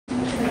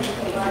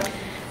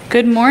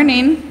Good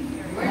morning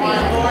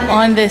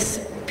on this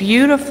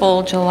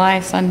beautiful July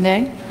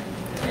Sunday.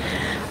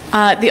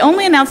 The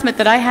only announcement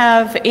that I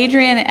have,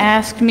 Adrian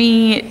asked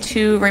me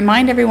to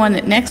remind everyone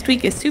that next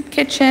week is Soup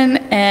Kitchen,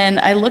 and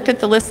I looked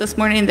at the list this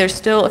morning. There's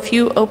still a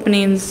few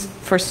openings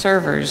for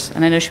servers,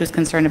 and I know she was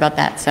concerned about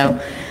that,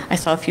 so I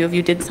saw a few of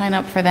you did sign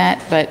up for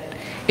that, but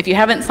if you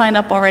haven't signed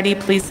up already,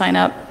 please sign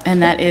up,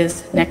 and that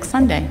is next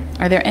Sunday.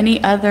 Are there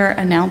any other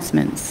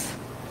announcements?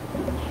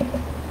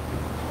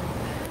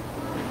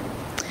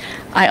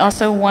 I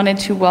also wanted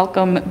to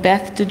welcome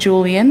Beth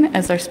DeJulian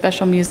as our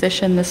special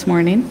musician this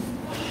morning.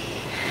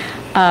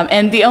 I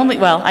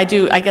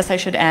guess I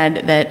should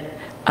add that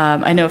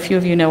I know a few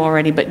of you know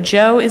already, but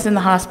Joe is in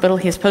the hospital.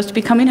 He's supposed to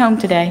be coming home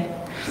today,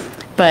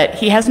 but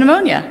he has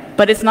pneumonia,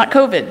 but it's not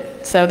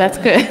COVID, so that's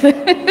good.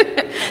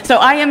 So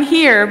I am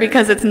here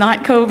because it's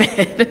not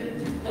COVID.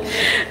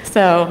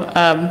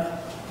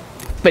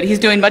 But he's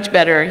doing much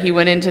better. He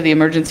went into the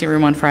emergency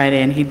room on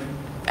Friday, and he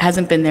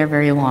hasn't been there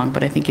very long,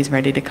 but I think he's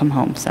ready to come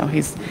home, so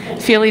he's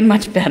feeling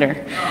much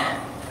better.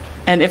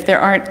 And if there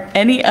aren't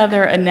any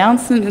other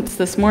announcements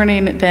this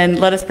morning, then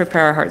let us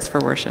prepare our hearts for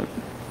worship.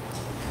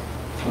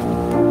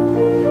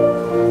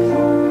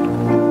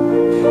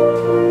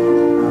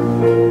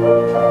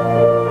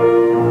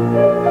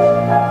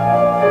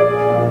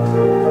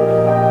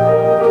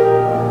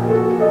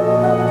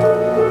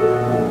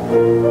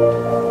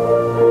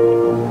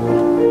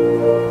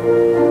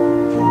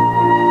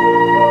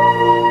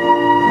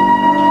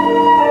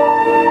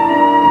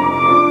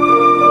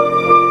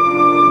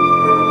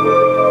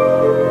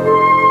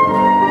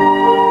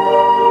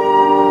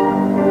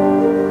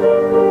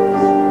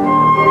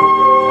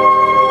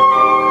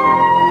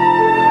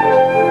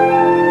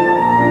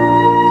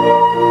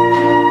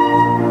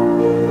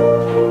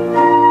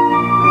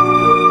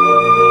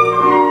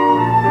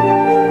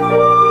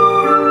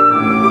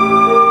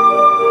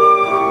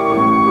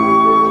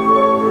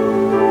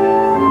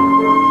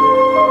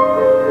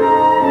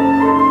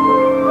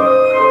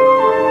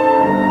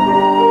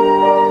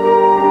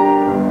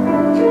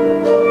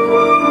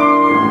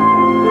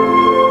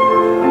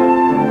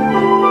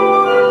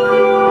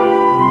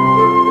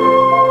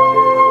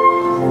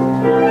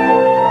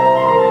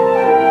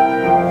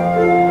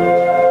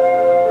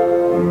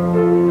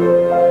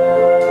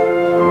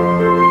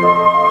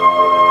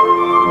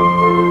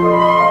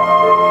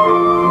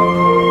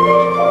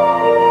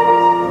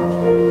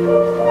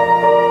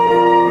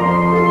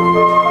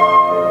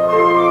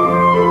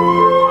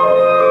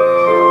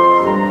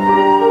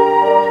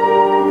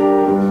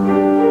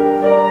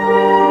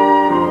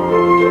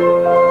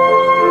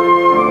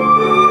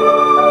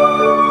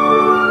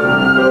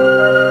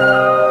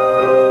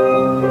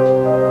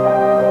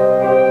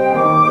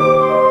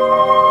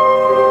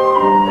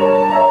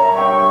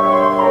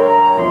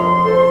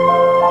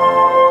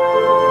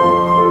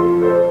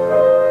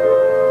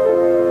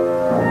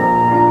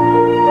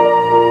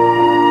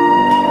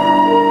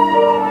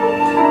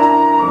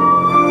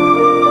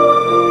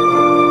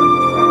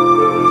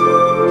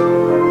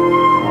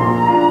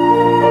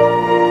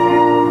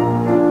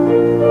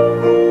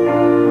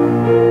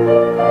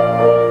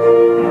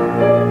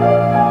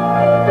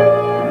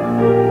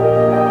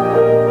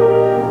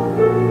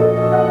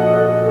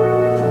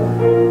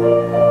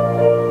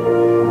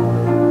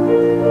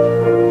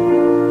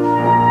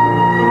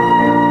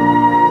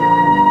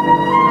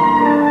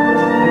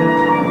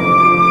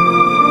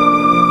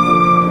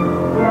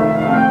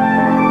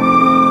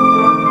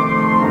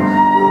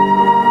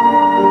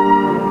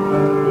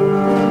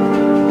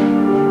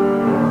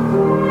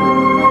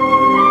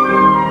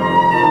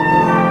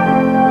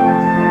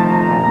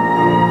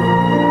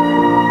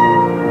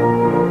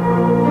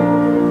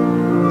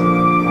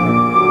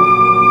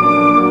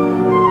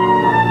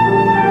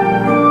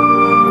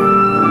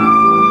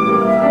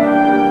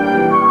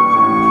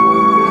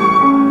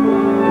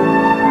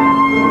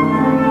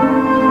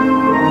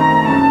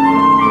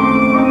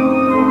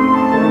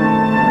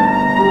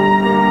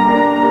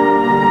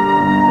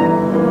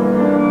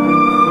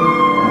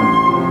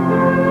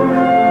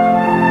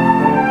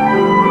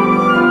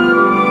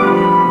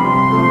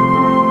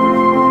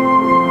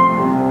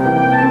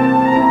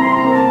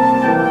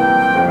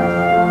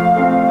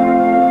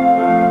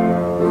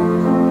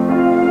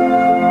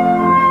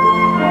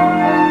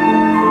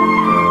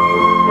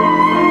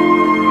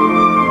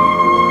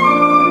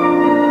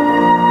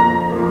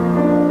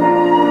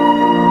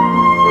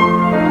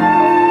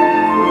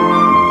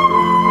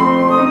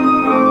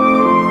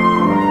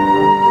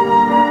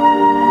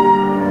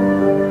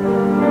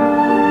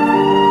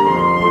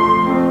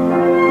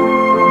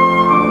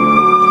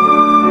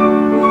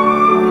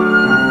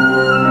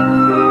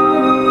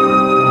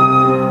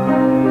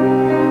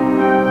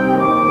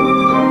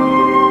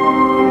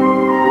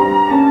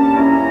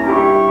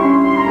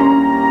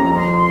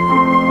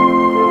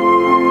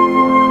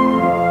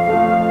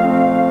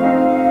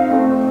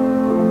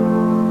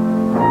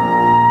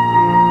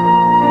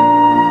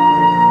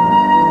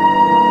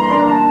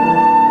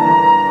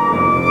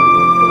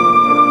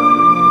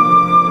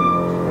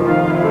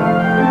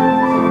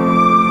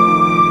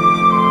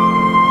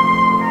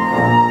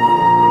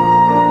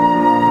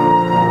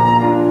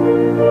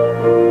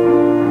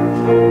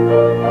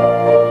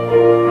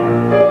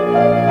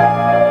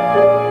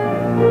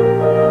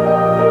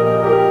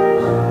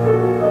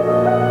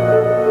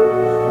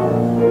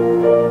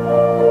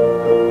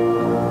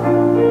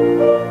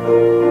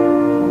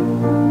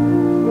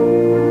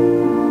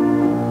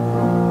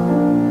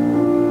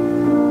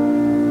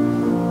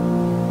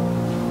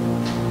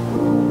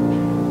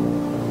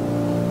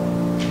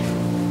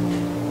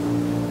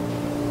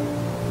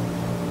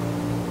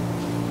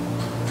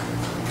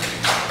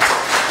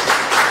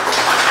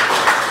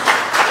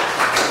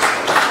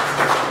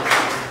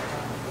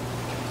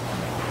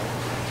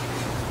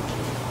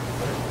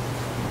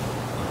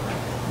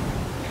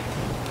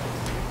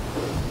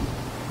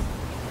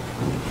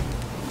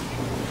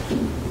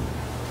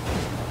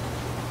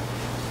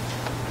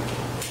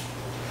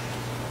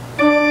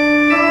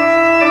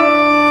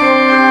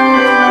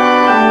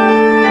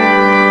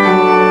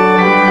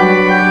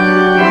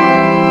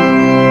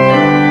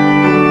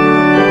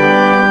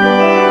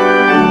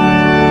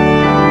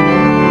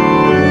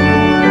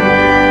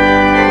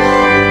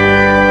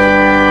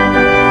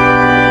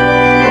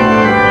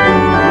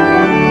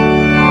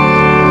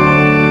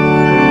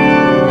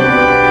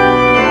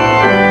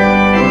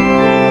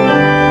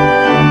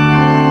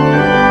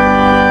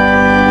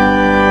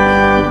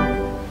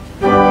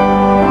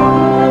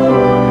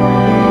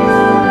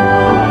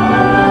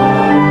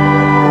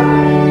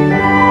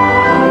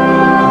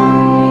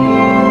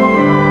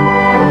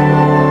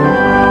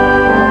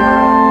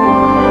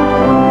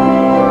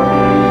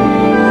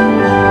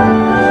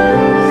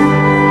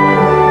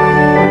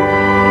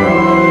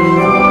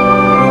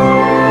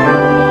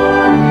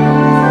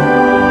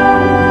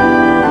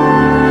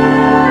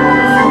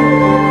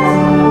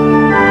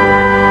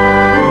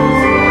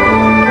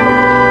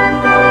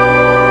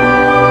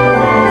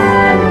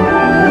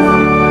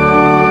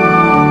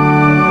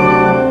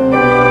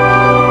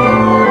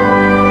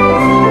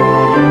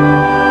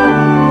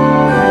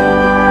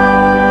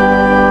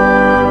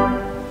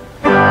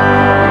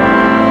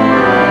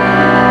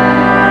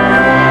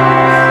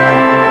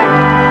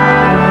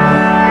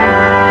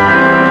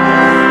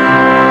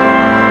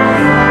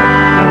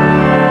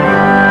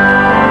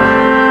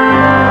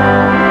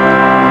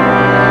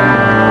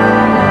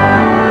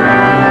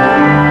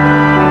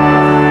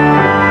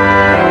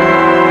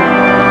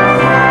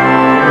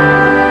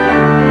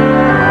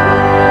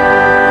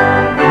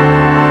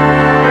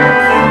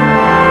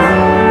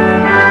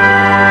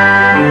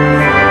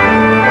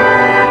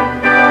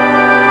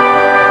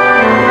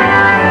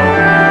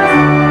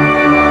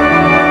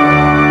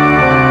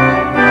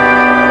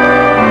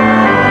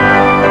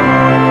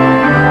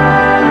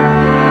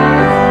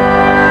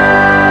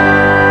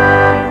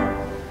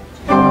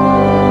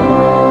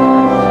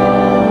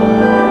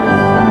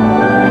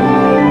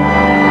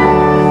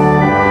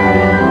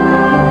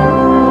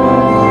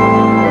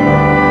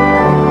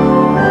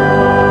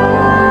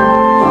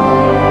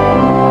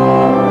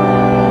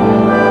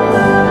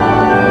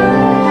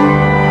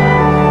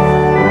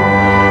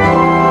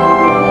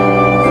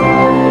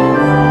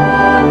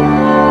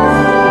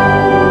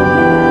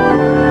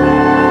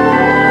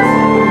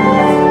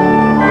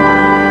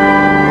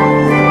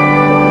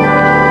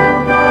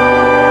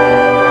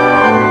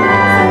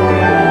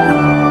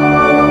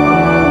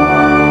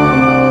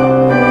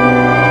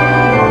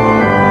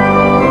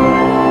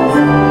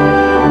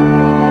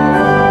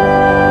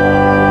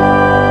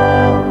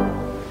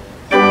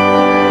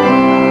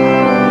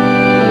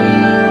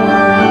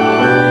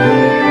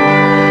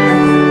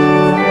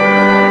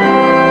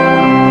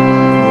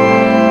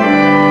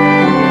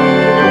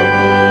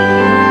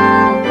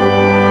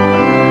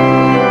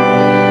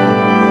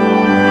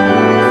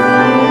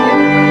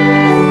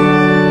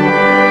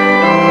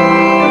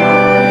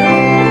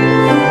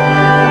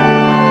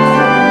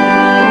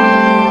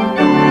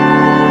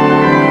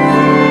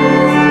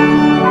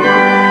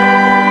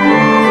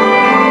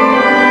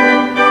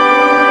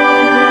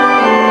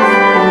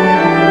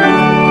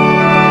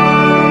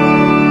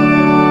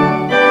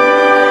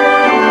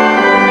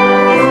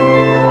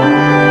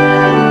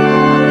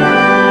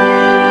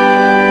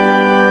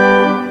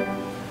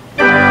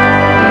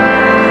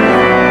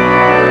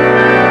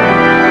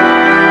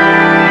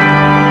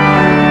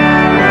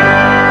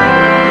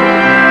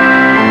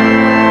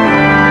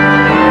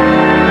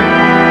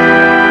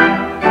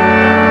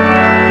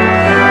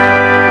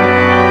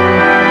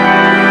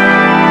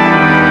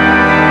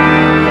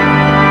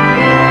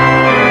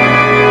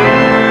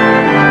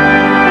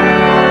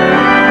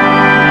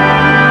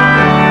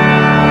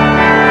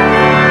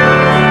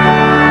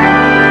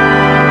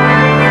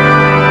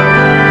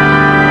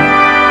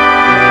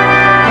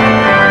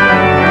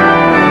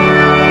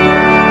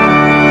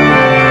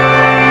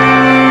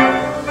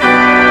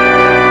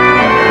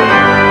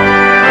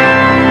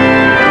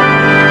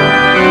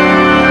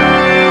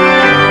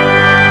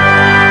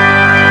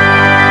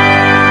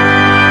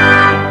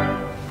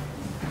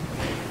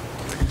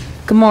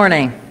 Good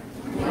morning.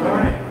 Good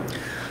morning.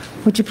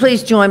 Would you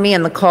please join me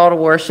in the call to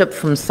worship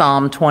from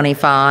Psalm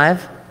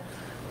 25?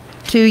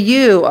 To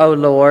you, O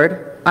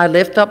Lord, I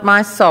lift up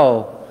my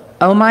soul.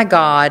 O my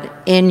God,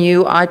 in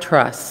you I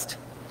trust.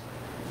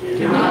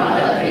 Do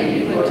not let me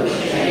be put to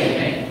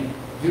shame.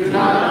 Do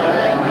not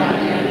let my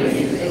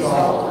enemies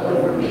exalt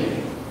over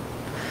me.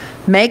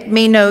 Make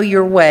me know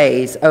your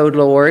ways, O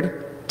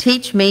Lord.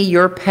 Teach me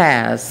your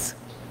paths.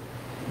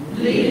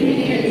 Lead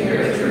me in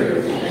your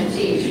truth and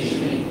teach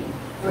me,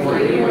 for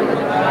you are the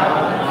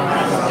God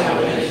of my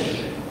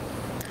salvation.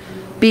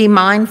 Be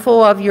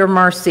mindful of your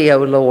mercy, O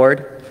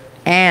Lord,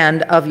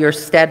 and of your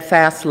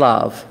steadfast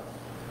love.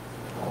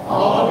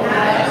 All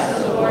paths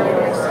of the Lord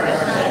are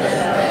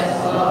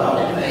steadfast love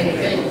and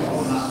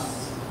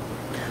faithfulness.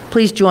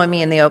 Please join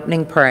me in the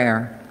opening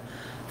prayer.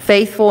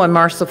 Faithful and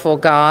merciful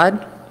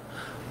God,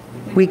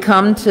 we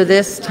come to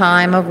this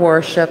time of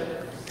worship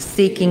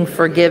seeking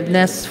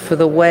forgiveness for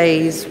the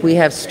ways we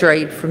have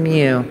strayed from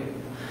you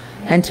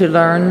and to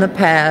learn the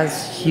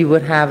paths you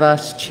would have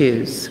us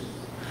choose.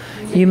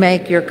 You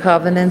make your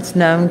covenants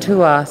known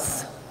to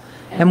us,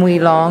 and we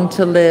long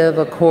to live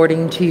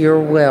according to your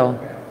will.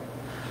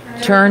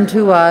 Turn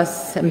to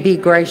us and be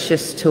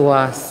gracious to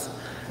us,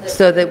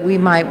 so that we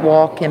might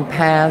walk in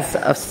paths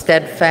of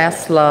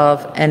steadfast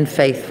love and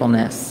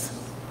faithfulness.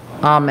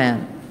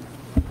 Amen.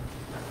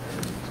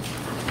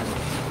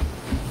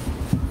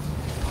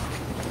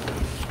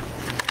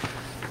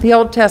 The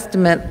Old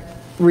Testament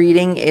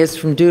reading is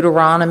from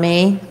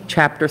Deuteronomy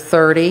chapter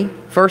 30,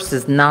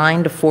 verses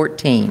 9 to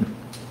 14.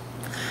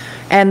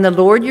 And the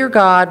Lord your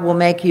God will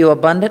make you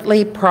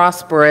abundantly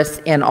prosperous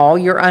in all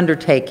your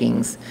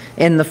undertakings,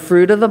 in the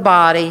fruit of the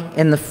body,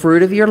 in the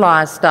fruit of your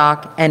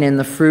livestock, and in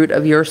the fruit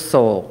of your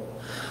soul.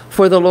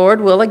 For the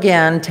Lord will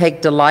again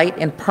take delight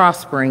in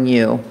prospering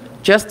you,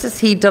 just as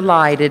he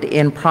delighted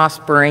in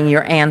prospering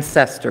your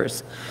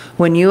ancestors,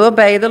 when you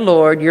obey the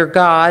Lord your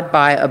God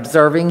by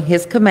observing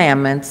his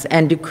commandments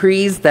and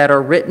decrees that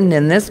are written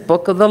in this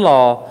book of the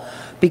law,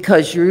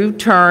 because you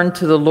turn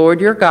to the Lord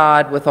your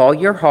God with all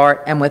your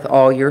heart and with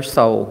all your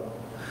soul.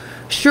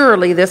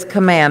 Surely this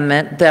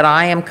commandment that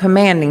I am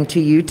commanding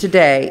to you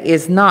today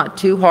is not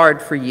too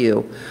hard for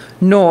you,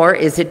 nor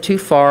is it too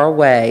far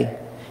away.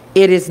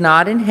 It is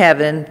not in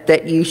heaven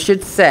that you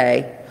should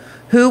say,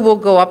 who will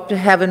go up to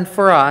heaven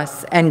for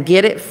us and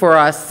get it for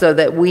us so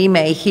that we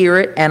may hear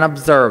it and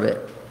observe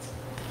it?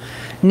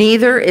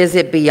 Neither is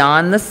it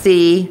beyond the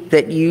sea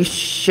that you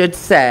should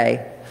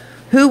say,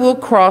 who will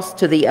cross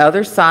to the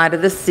other side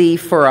of the sea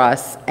for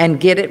us and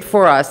get it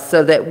for us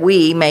so that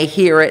we may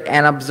hear it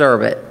and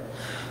observe it?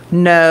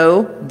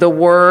 No, the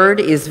word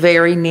is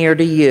very near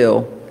to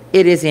you.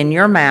 It is in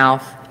your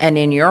mouth and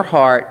in your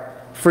heart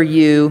for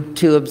you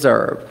to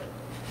observe.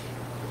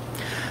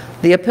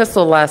 The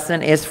epistle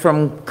lesson is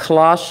from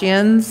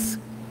Colossians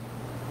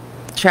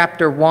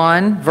chapter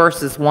 1,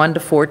 verses 1 to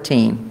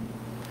 14.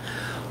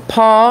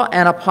 Paul,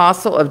 an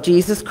apostle of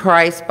Jesus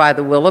Christ by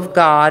the will of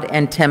God,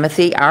 and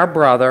Timothy, our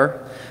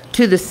brother,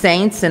 to the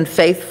saints and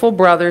faithful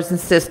brothers and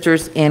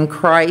sisters in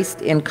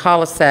Christ in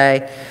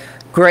Colossae,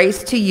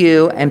 grace to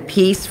you and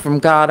peace from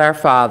God our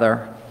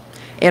Father.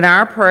 In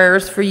our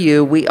prayers for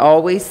you, we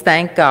always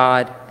thank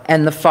God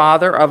and the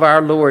Father of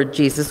our Lord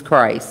Jesus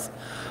Christ,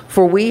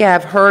 for we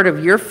have heard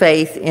of your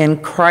faith in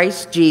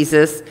Christ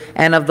Jesus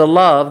and of the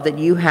love that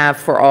you have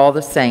for all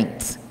the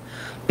saints.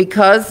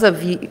 Because of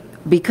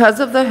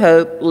the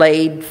hope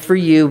laid for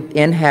you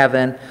in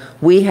heaven,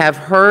 we have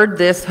heard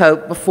this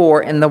hope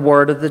before in the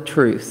word of the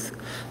truth,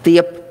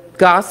 the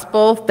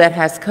gospel that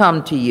has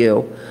come to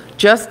you,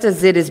 just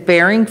as it is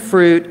bearing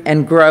fruit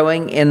and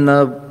growing in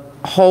the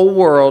whole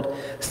world,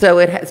 so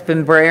it has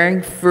been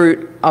bearing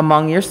fruit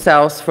among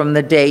yourselves from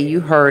the day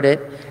you heard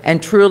it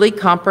and truly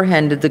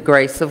comprehended the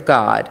grace of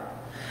God.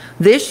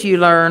 This you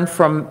learned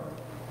from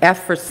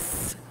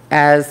Epaphras,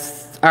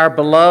 as our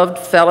beloved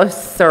fellow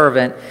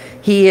servant.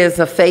 He is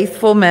a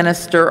faithful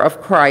minister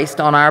of Christ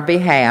on our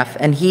behalf,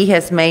 and he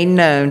has made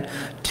known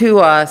to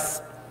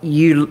us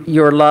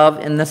your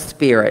love in the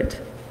Spirit.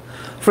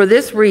 For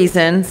this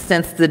reason,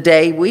 since the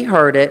day we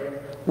heard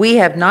it, we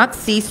have not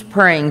ceased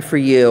praying for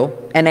you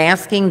and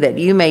asking that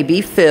you may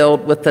be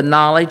filled with the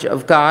knowledge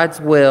of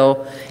God's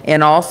will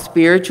in all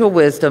spiritual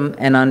wisdom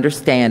and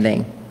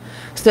understanding,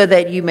 so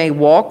that you may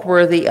walk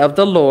worthy of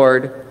the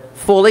Lord,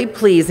 fully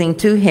pleasing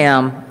to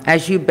him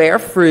as you bear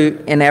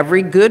fruit in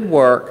every good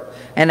work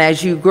and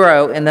as you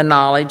grow in the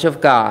knowledge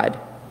of God.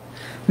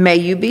 May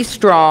you be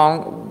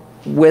strong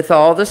with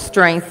all the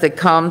strength that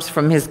comes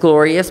from his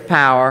glorious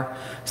power,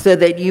 so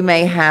that you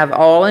may have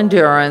all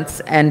endurance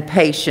and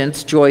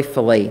patience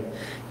joyfully,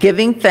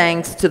 giving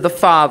thanks to the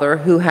Father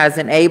who has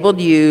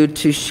enabled you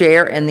to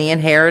share in the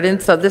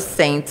inheritance of the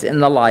saints in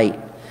the light.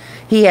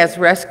 He has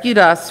rescued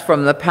us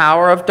from the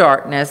power of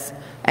darkness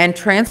and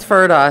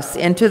transferred us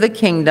into the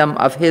kingdom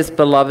of his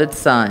beloved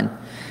Son,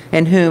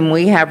 in whom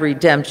we have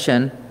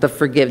redemption, the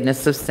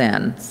forgiveness of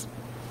sins.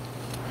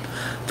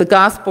 The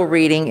gospel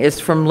reading is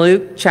from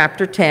Luke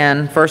chapter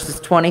 10, verses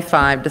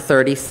 25 to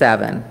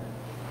 37.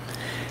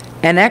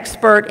 An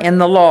expert in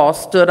the law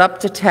stood up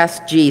to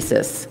test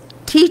Jesus.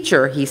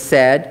 "Teacher," he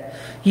said,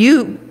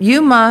 what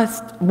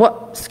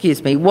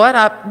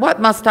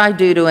must I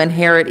do to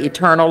inherit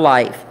eternal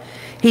life?"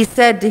 He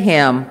said to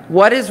him,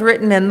 "What is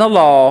written in the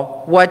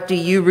law? What do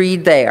you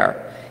read there?"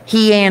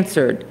 He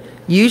answered,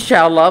 "You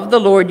shall love the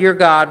Lord your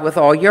God with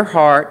all your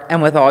heart,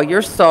 and with all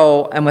your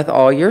soul, and with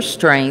all your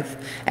strength,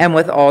 and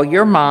with all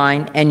your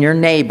mind, and your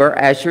neighbor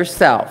as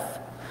yourself."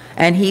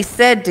 And he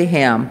said to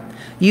him,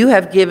 "You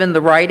have given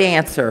the right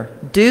answer.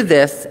 Do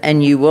this,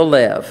 and you will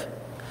live."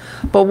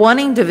 But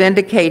wanting to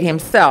vindicate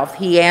himself,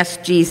 he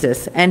asked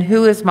Jesus, "And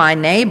who is my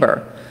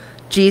neighbor?"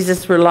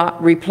 Jesus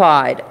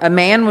replied, "A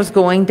man was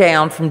going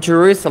down from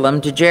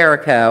Jerusalem to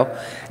Jericho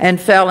and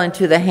fell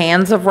into the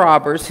hands of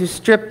robbers who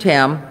stripped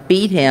him,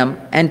 beat him,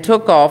 and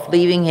took off,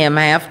 leaving him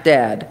half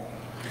dead.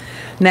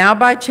 Now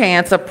by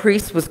chance a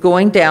priest was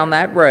going down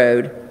that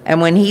road, and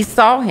when he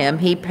saw him,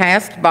 he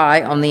passed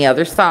by on the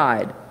other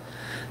side.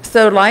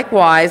 So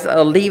likewise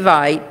a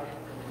Levite,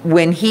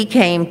 when he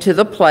came to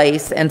the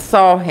place and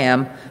saw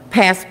him,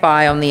 passed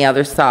by on the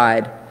other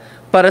side.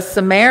 But a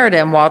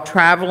Samaritan, while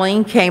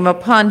traveling, came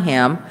upon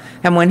him,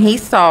 and when he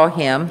saw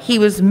him, he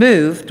was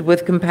moved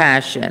with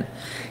compassion.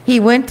 He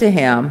went to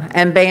him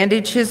and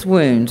bandaged his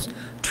wounds,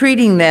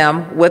 treating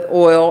them with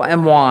oil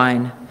and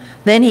wine.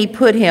 Then he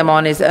put him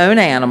on his own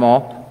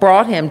animal,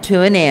 brought him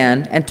to an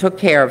inn, and took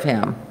care of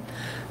him.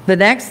 The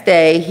next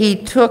day he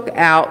took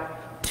out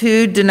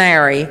 2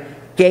 denarii,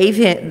 gave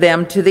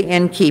them to the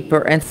innkeeper,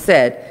 and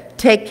said,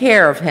 "Take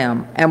care of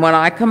him, and when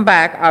I come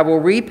back, I will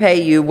repay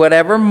you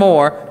whatever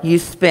more you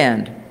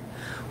spend."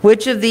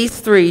 Which of these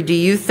 3 do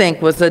you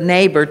think was a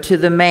neighbor to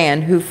the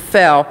man who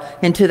fell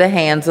into the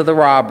hands of the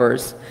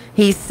robbers?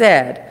 He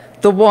said,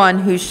 "The one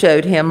who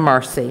showed him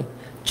mercy."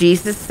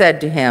 Jesus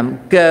said to him,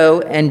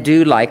 "Go and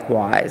do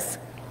likewise."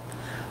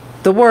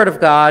 The word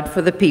of God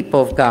for the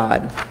people of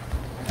God.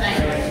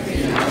 Thanks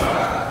be to God.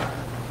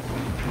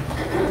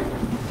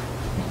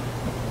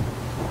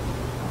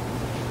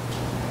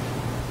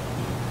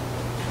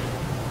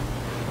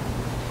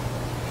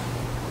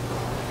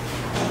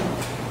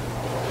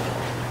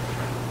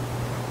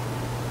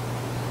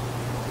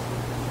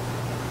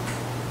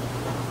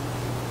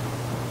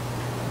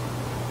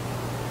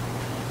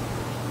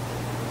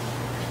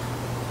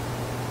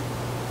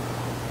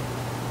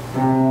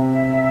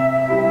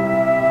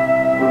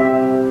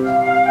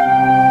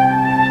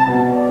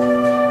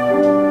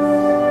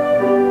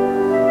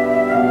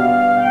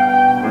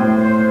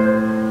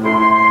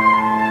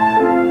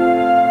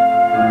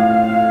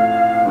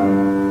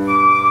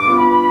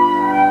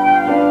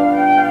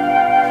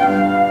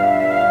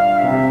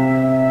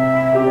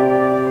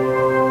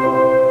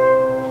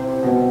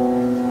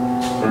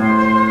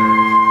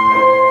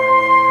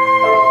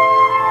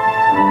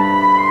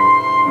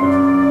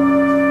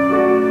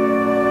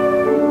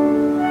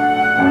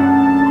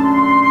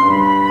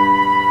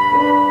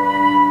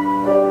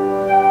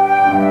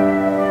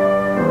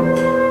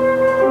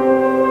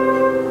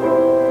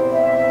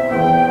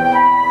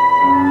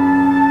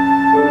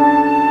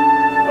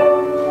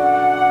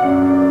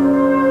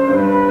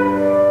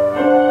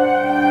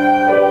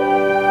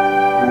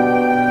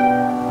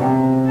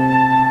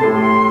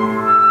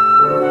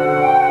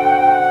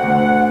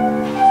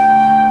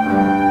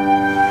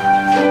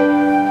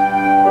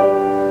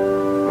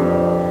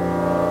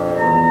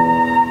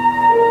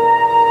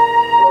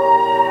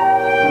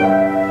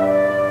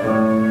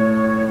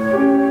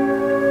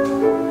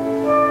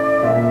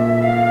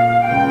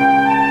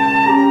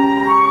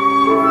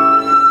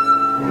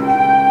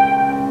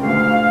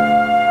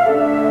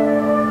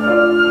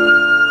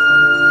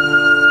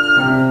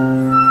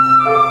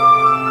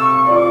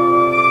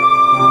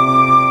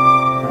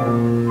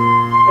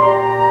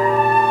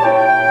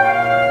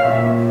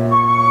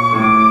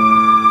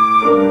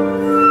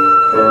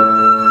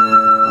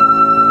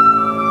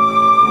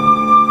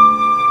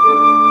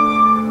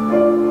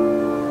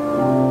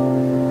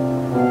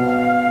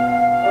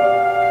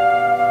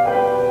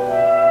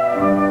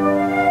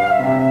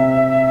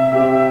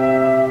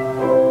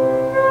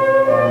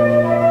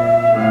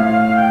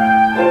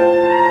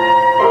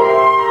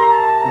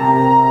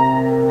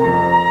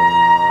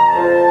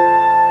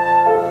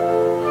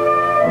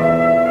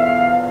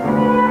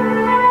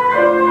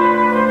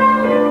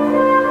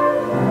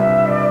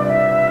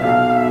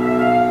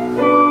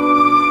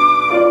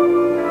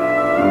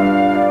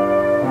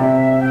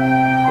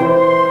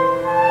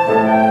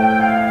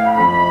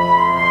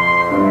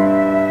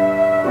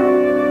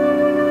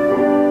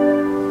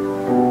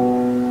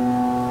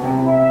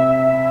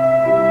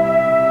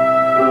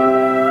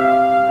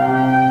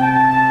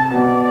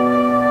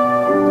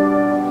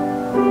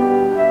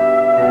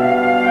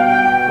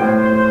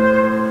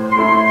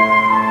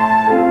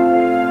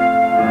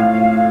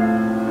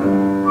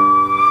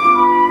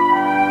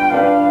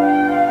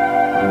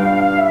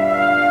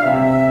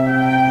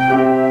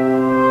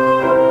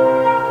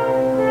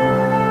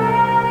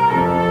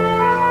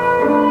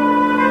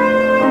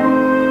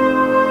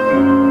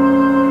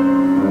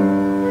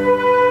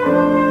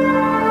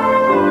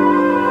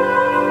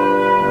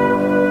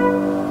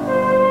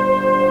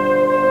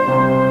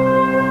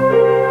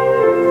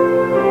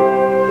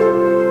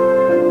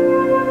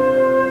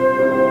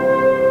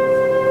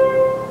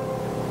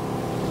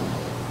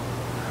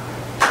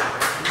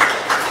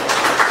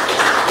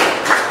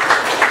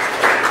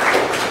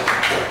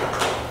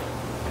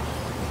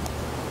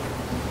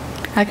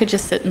 I could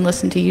just sit and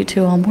listen to you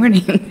two all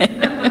morning.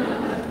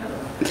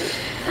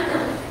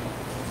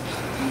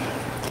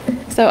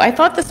 So I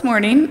thought this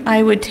morning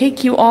I would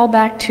take you all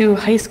back to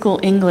high school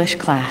English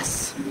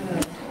class.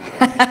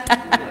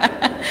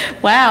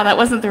 Wow, that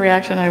wasn't the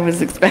reaction I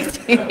was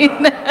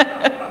expecting.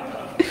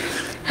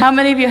 How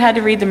many of you had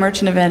to read The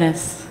Merchant of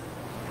Venice?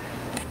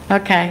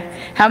 Okay.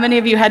 How many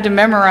of you had to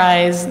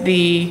memorize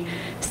the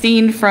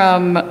scene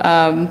from,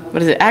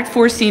 Act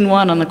 4, Scene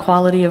 1 on the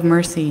quality of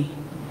mercy?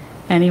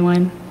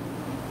 Anyone?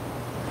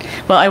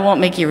 Well, I won't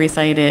make you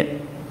recite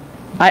it.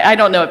 I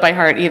don't know it by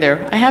heart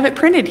either. I have it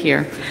printed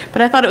here,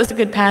 but I thought it was a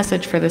good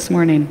passage for this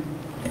morning.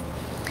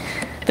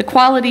 The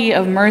quality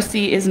of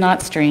mercy is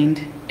not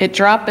strained. It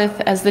droppeth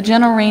as the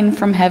gentle rain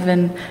from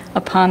heaven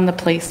upon the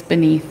place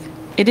beneath.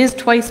 It is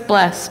twice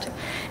blessed.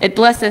 It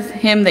blesseth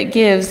him that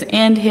gives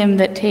and him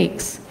that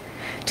takes.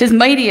 'Tis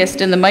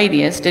mightiest in the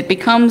mightiest. It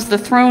becomes the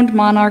throned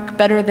monarch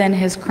better than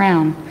his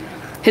crown.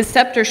 His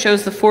scepter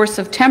shows the force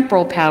of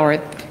temporal power,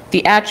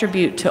 the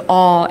attribute to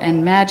awe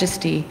and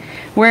majesty,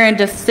 wherein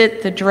doth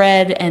sit the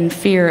dread and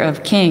fear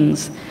of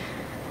kings.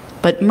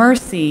 But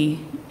mercy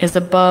is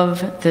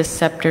above this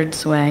sceptered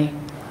sway.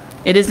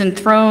 It is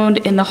enthroned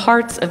in the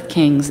hearts of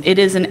kings. It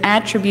is an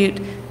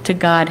attribute to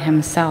God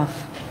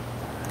himself.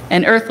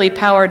 And earthly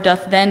power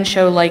doth then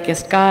show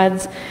likest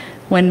God's,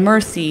 when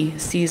mercy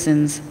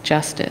seasons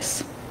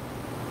justice.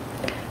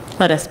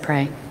 Let us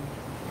pray.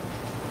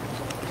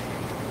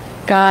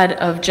 God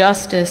of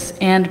justice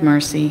and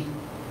mercy,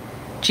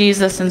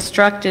 Jesus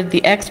instructed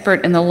the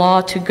expert in the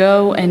law to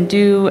go and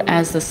do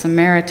as the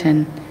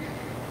Samaritan.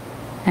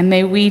 And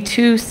may we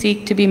too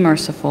seek to be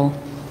merciful.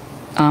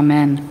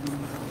 Amen.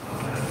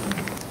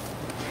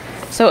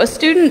 So a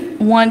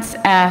student once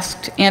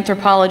asked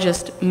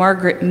anthropologist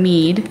Margaret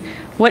Mead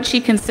what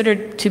she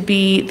considered to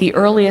be the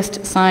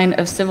earliest sign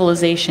of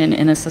civilization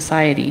in a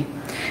society.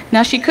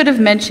 Now, she could have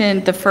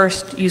mentioned the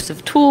first use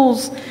of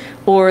tools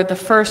or the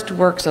first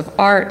works of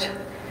art,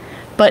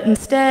 but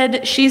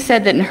instead she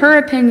said that in her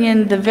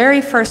opinion, the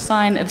very first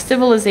sign of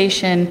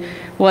civilization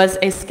was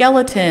a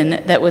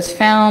skeleton that was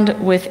found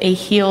with a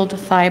healed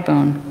thigh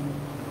bone.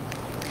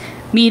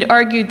 Mead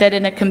argued that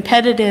in a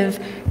competitive,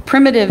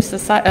 primitive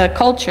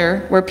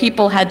culture where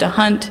people had to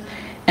hunt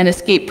and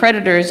escape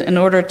predators in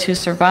order to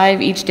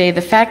survive each day,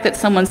 the fact that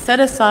someone set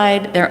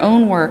aside their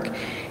own work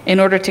in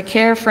order to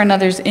care for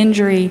another's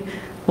injury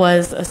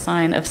was a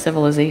sign of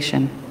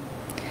civilization.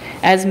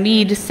 As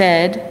Mead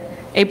said,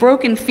 a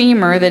broken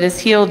femur that is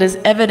healed is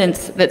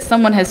evidence that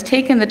someone has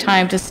taken the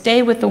time to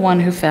stay with the one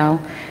who fell,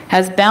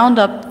 has bound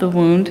up the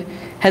wound,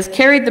 has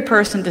carried the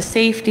person to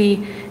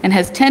safety, and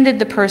has tended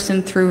the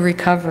person through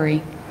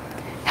recovery.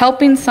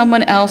 Helping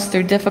someone else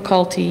through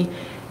difficulty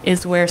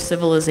is where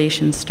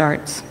civilization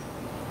starts.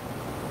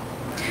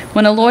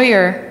 When a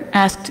lawyer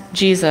asked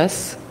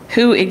Jesus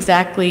who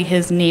exactly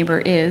his neighbor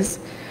is,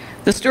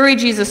 the story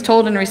Jesus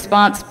told in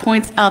response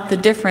points out the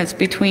difference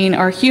between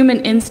our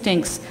human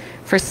instincts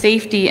for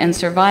safety and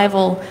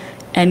survival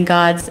and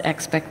God's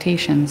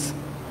expectations.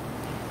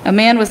 A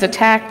man was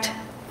attacked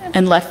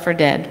and left for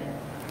dead.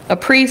 A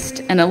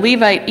priest and a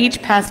Levite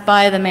each passed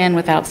by the man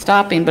without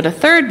stopping, but a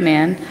third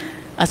man,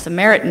 a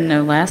Samaritan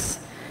no less,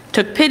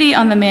 took pity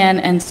on the man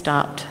and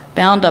stopped,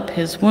 bound up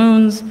his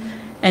wounds,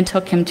 and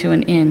took him to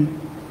an inn.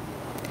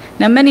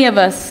 Now, many of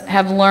us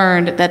have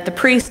learned that the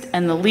priest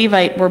and the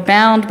Levite were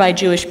bound by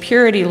Jewish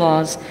purity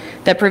laws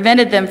that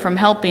prevented them from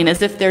helping,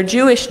 as if their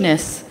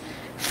Jewishness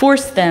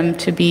forced them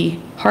to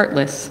be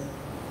heartless.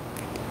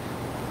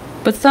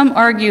 But some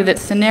argue that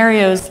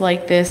scenarios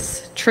like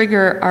this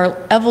trigger our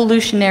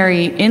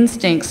evolutionary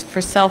instincts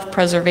for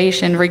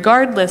self-preservation,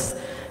 regardless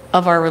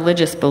of our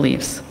religious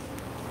beliefs.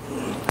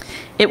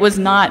 It was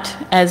not,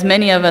 as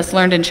many of us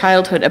learned in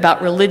childhood,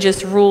 about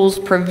religious rules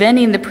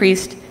preventing the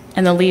priest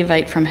and the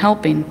Levite from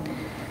helping.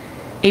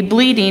 A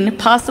bleeding,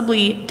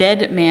 possibly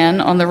dead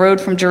man on the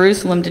road from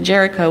Jerusalem to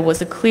Jericho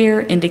was a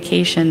clear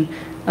indication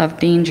of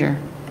danger.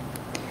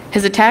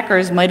 His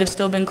attackers might have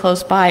still been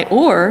close by,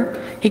 or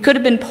he could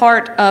have been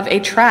part of a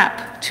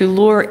trap to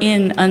lure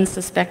in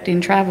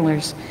unsuspecting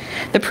travelers.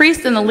 The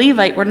priest and the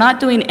Levite were not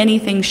doing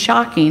anything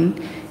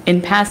shocking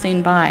in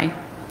passing by,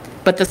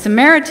 but the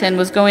Samaritan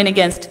was going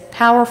against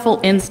powerful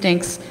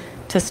instincts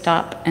to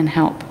stop and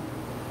help.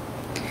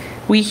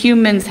 We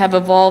humans have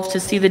evolved to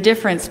see the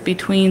difference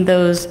between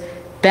those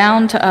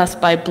bound to us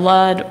by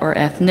blood or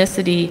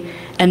ethnicity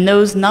and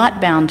those not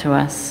bound to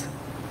us,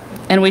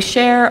 and we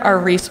share our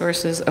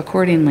resources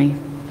accordingly.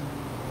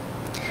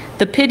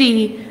 The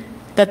pity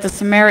that the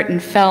Samaritan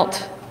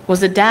felt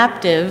was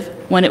adaptive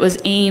when it was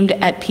aimed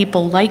at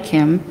people like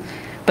him,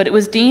 but it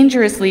was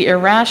dangerously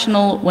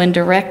irrational when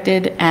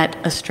directed at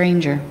a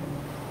stranger.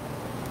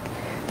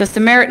 The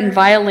Samaritan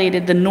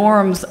violated the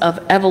norms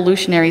of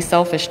evolutionary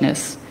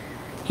selfishness.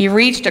 He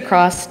reached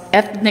across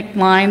ethnic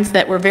lines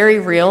that were very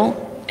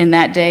real in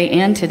that day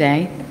and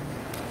today.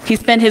 He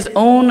spent his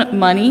own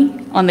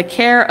money on the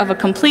care of a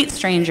complete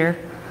stranger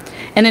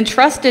and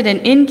entrusted an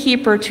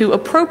innkeeper to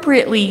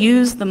appropriately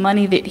use the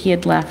money that he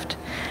had left.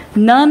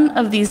 None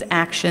of these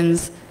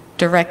actions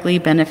directly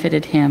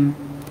benefited him.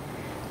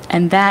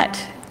 And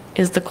that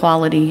is the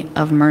quality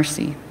of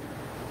mercy.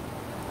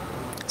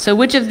 So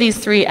which of these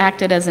three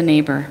acted as a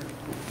neighbor?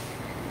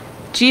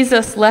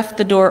 Jesus left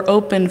the door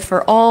open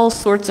for all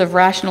sorts of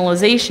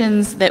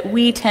rationalizations that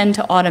we tend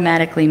to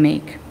automatically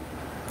make.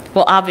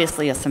 Well,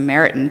 obviously a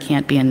Samaritan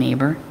can't be a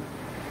neighbor.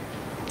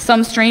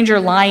 Some stranger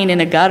lying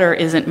in a gutter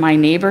isn't my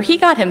neighbor. He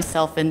got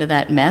himself into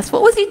that mess.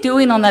 What was he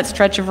doing on that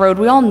stretch of road?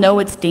 We all know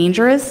it's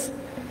dangerous.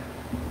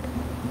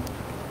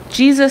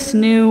 Jesus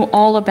knew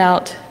all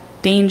about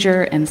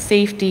danger and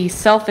safety,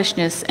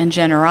 selfishness and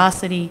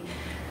generosity,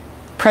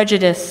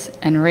 prejudice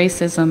and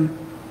racism.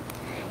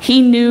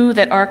 He knew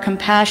that our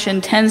compassion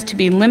tends to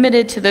be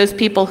limited to those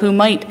people who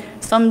might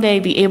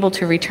someday be able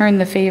to return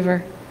the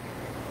favor.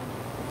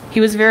 He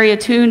was very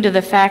attuned to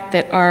the fact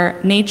that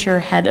our nature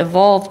had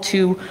evolved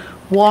to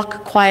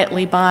walk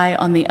quietly by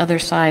on the other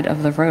side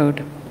of the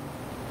road.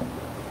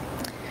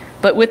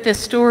 But with this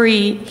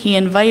story, he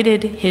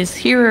invited his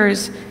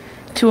hearers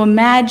to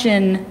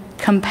imagine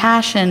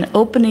compassion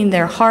opening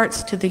their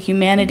hearts to the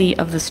humanity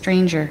of the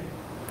stranger,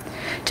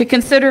 to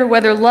consider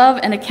whether love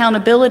and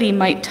accountability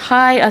might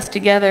tie us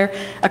together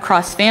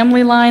across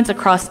family lines,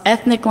 across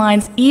ethnic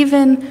lines,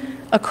 even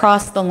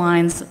across the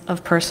lines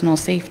of personal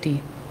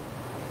safety.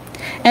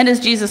 And as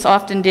Jesus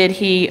often did,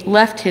 he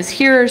left his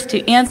hearers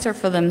to answer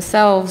for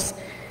themselves,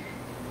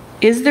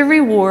 is the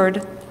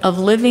reward of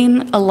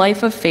living a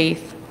life of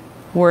faith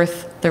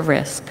worth the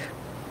risk?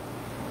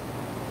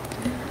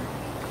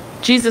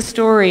 Jesus'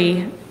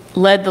 story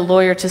led the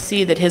lawyer to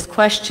see that his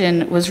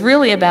question was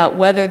really about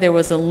whether there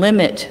was a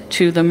limit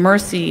to the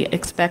mercy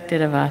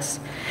expected of us.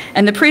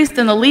 And the priest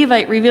and the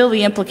Levite reveal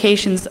the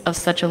implications of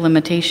such a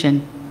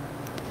limitation.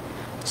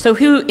 So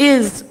who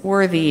is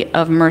worthy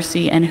of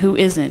mercy and who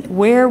isn't?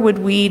 Where would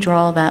we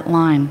draw that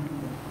line?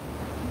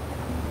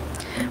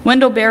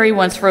 Wendell Berry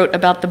once wrote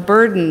about the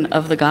burden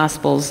of the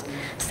Gospels,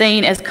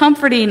 saying, as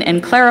comforting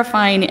and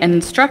clarifying and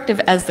instructive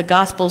as the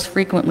Gospels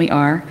frequently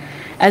are,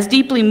 as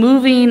deeply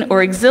moving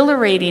or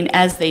exhilarating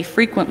as they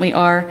frequently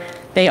are,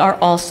 they are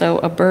also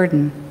a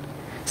burden,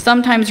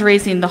 sometimes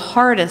raising the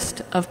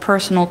hardest of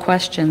personal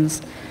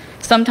questions,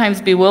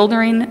 sometimes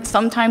bewildering,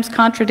 sometimes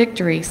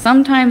contradictory,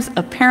 sometimes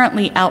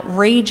apparently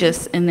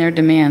outrageous in their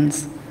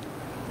demands.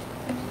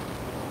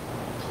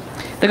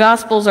 The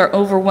Gospels are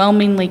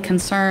overwhelmingly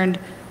concerned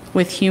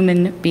with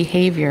human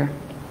behavior.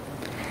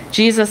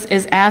 Jesus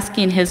is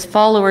asking his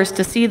followers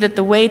to see that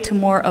the way to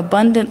more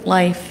abundant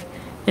life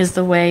is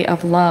the way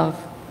of love.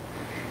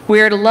 We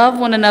are to love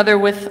one another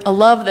with a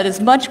love that is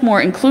much more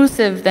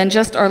inclusive than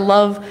just our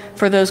love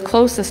for those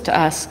closest to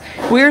us.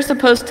 We are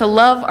supposed to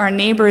love our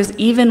neighbors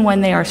even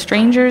when they are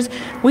strangers.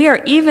 We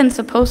are even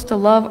supposed to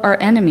love our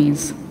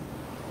enemies.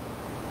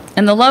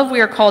 And the love we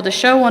are called to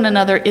show one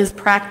another is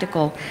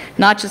practical,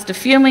 not just a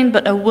feeling,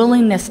 but a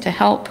willingness to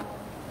help,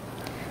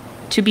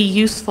 to be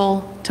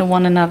useful to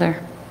one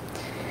another.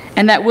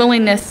 And that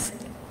willingness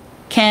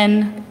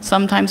can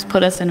sometimes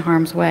put us in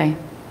harm's way.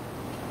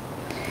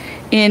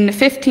 In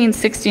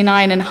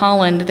 1569 in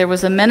Holland, there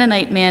was a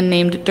Mennonite man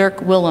named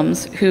Dirk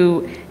Willems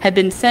who had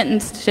been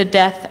sentenced to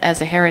death as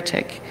a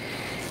heretic.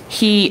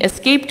 He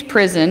escaped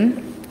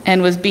prison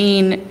and was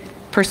being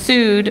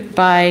pursued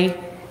by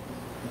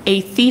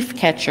a thief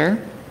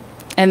catcher,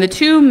 and the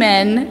two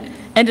men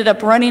ended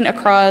up running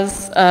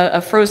across a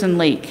frozen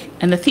lake,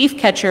 and the thief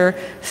catcher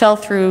fell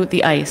through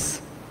the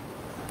ice.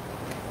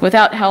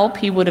 Without help,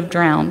 he would have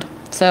drowned.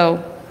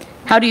 So,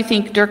 how do you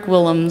think Dirk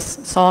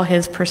Willems saw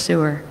his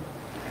pursuer?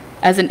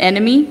 As an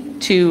enemy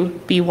to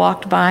be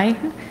walked by,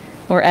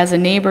 or as a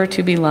neighbor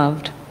to be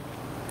loved?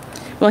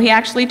 Well, he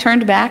actually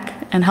turned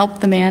back and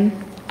helped the man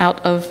out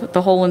of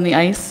the hole in the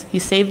ice. He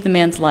saved the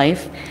man's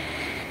life.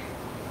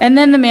 And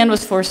then the man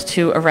was forced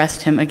to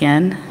arrest him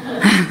again.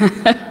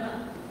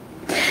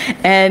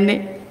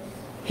 And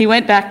he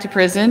went back to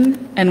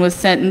prison and was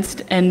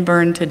sentenced and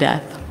burned to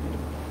death.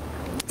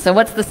 So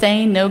what's the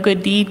saying? No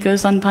good deed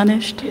goes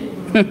unpunished?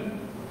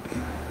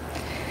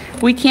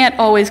 We can't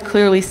always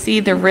clearly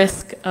see the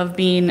risk of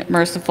being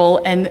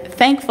merciful, and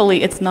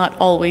thankfully it's not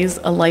always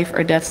a life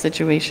or death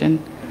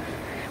situation.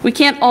 We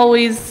can't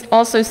always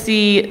also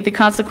see the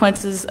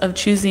consequences of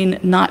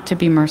choosing not to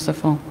be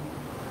merciful.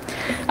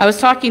 I was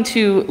talking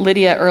to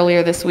Lydia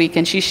earlier this week,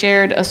 and she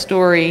shared a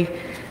story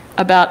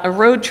about a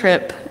road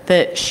trip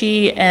that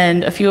she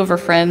and a few of her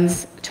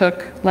friends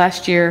took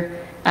last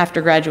year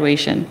after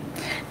graduation.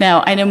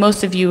 Now, I know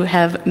most of you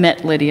have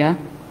met Lydia.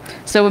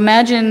 So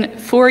imagine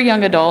 4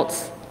 young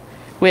adults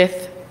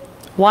with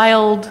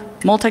wild,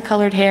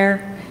 multicolored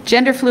hair,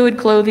 gender-fluid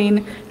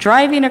clothing,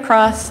 driving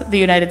across the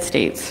United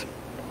States.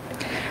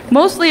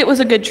 Mostly it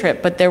was a good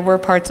trip, but there were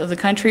parts of the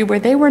country where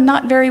they were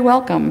not very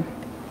welcome.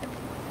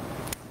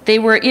 They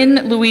were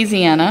in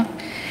Louisiana,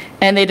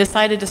 and they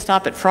decided to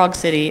stop at Frog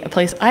City, a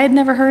place I had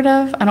never heard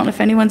of. I don't know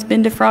if anyone's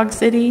been to Frog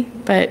City,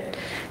 but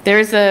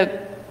there's a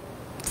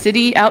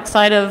city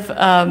outside of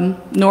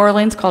New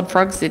Orleans called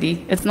Frog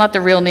City. It's not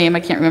the real name. I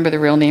can't remember the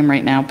real name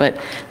right now, but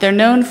they're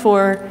known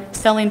for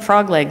selling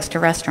frog legs to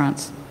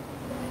restaurants.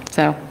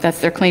 So that's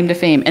their claim to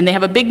fame. And they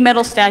have a big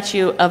metal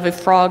statue of a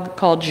frog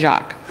called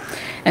Jacques.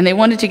 and they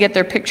wanted to get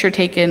their picture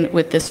taken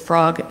with this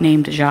frog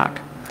named Jacques.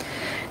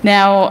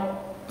 Now,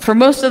 for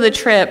most of the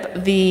trip,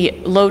 the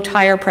low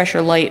tire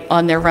pressure light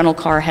on their rental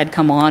car had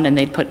come on, and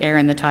they'd put air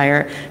in the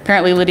tire.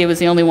 Apparently, Lydia was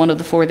the only one of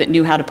the four that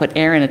knew how to put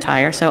air in a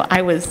tire, so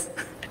I was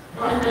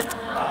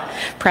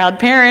proud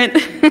parent.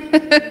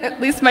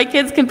 At least my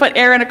kids can put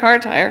air in a car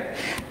tire.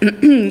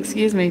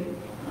 Excuse me.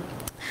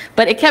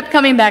 But it kept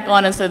coming back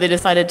on, and so they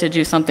decided to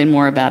do something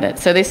more about it.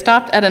 So they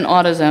stopped at an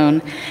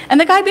AutoZone,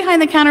 and the guy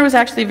behind the counter was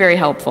actually very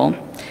helpful.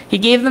 He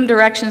gave them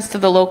directions to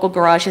the local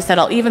garage. He said,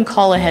 "I'll even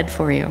call ahead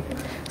for you."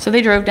 So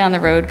they drove down the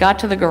road, got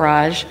to the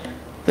garage.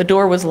 The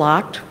door was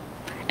locked,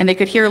 and they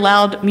could hear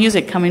loud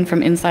music coming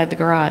from inside the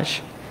garage.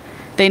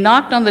 They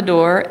knocked on the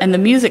door, and the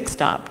music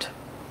stopped,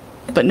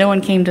 but no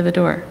one came to the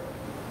door.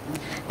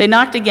 They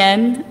knocked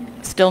again,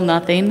 still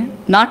nothing.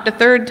 Knocked a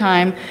third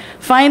time.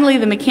 Finally,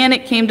 the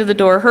mechanic came to the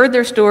door, heard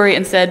their story,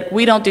 and said,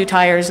 "We don't do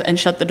tires," and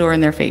shut the door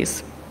in their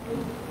face.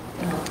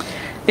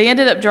 They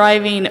ended up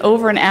driving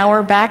over an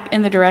hour back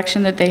in the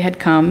direction that they had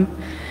come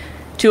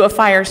to a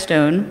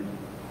Firestone,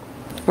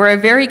 where a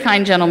very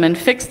kind gentleman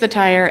fixed the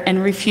tire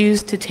and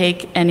refused to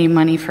take any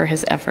money for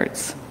his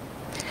efforts.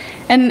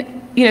 And,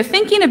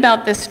 thinking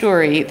about this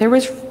story, there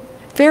was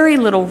very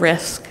little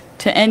risk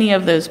to any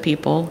of those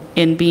people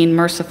in being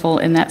merciful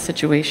in that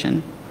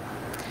situation.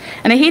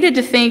 And I hated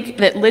to think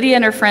that Lydia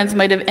and her friends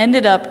might have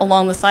ended up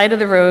along the side of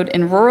the road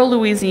in rural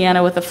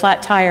Louisiana with a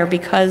flat tire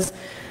because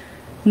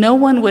no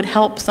one would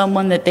help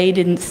someone that they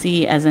didn't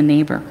see as a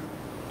neighbor.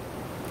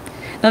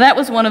 Now, that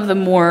was one of the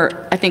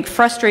more, I think,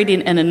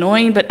 frustrating and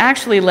annoying, but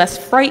actually less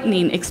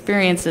frightening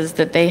experiences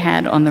that they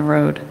had on the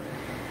road.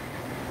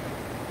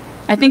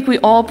 I think we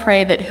all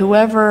pray that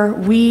whoever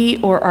we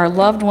or our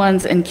loved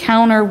ones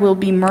encounter will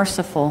be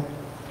merciful,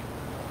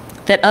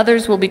 that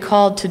others will be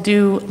called to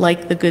do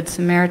like the Good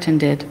Samaritan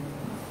did.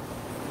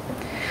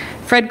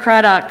 Fred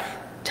Craddock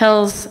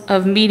tells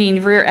of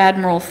meeting Rear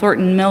Admiral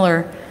Thornton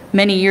Miller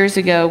many years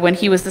ago when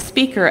he was the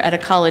speaker at a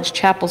college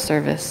chapel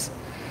service.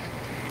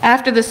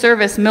 After the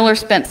service, Miller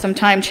spent some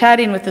time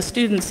chatting with the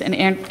students and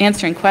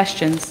answering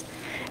questions,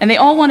 and they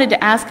all wanted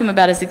to ask him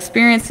about his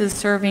experiences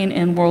serving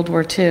in World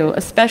War II,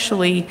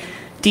 especially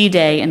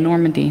D-Day in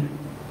Normandy.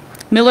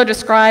 Miller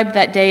described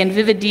that day in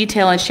vivid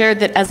detail and shared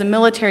that as a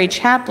military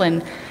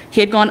chaplain, he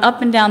had gone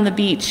up and down the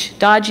beach,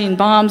 dodging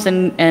bombs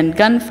and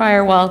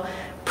gunfire while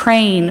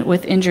praying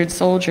with injured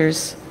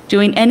soldiers,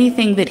 doing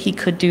anything that he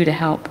could do to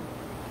help.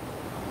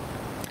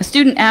 A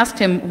student asked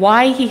him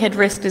why he had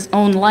risked his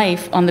own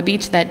life on the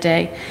beach that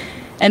day,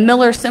 and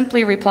Miller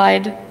simply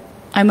replied,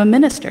 "I'm a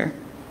minister."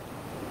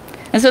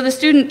 And so the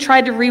student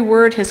tried to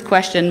reword his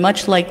question,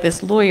 much like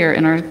this lawyer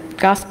in our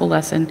gospel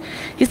lesson.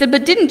 He said,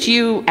 "But didn't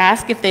you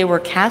ask if they were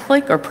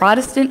Catholic or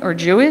Protestant or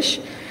Jewish?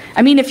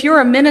 I mean, if you're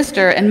a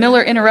minister," and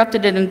Miller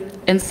interrupted it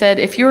and said,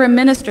 "If you're a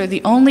minister,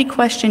 the only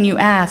question you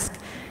ask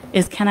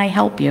is, can I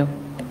help you?"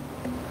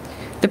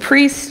 The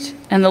priest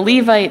and the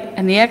Levite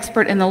and the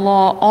expert in the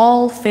law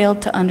all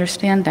failed to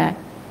understand that.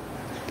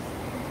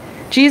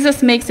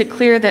 Jesus makes it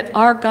clear that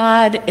our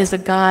God is a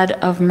God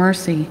of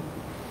mercy.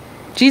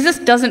 Jesus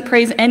doesn't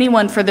praise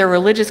anyone for their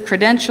religious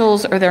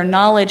credentials or their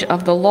knowledge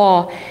of the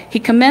law. He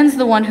commends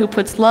the one who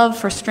puts love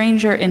for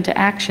stranger into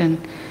action.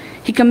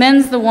 He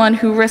commends the one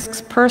who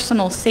risks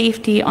personal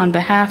safety on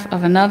behalf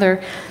of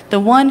another, the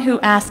one who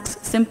asks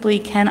simply,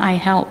 "Can I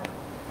help?"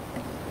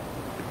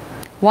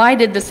 Why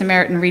did the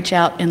Samaritan reach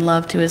out in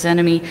love to his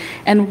enemy?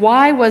 And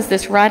why was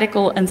this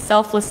radical and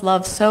selfless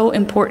love so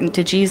important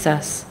to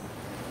Jesus?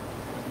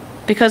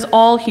 Because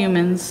all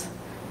humans,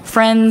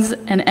 friends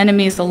and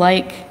enemies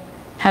alike,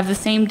 have the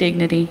same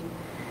dignity,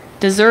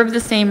 deserve the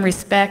same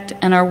respect,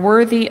 and are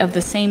worthy of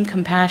the same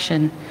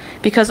compassion.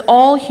 Because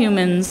all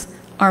humans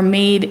are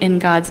made in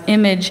God's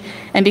image,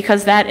 and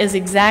because that is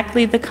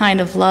exactly the kind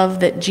of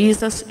love that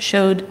Jesus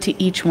showed to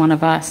each one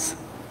of us.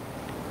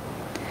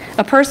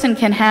 A person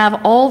can have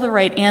all the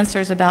right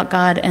answers about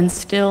God and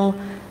still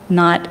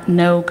not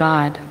know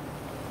God.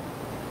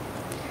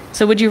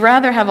 So would you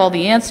rather have all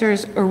the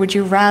answers, or would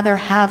you rather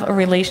have a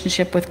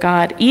relationship with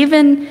God,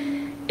 even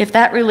if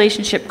that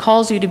relationship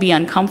calls you to be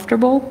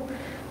uncomfortable,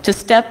 to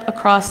step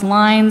across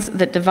lines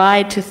that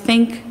divide, to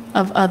think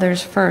of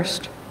others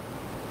first?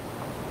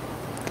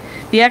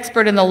 The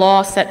expert in the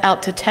law set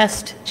out to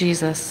test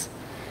Jesus.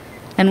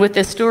 And with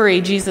this story,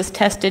 Jesus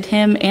tested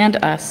him and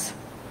us.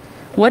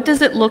 What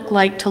does it look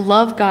like to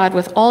love God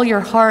with all your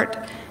heart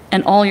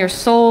and all your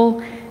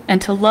soul,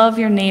 and to love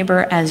your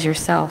neighbor as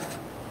yourself?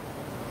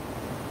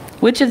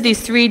 Which of these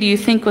three do you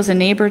think was a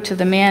neighbor to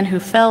the man who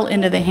fell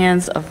into the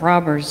hands of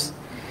robbers?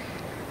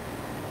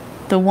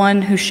 The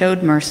one who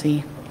showed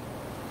mercy.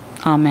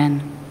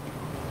 Amen.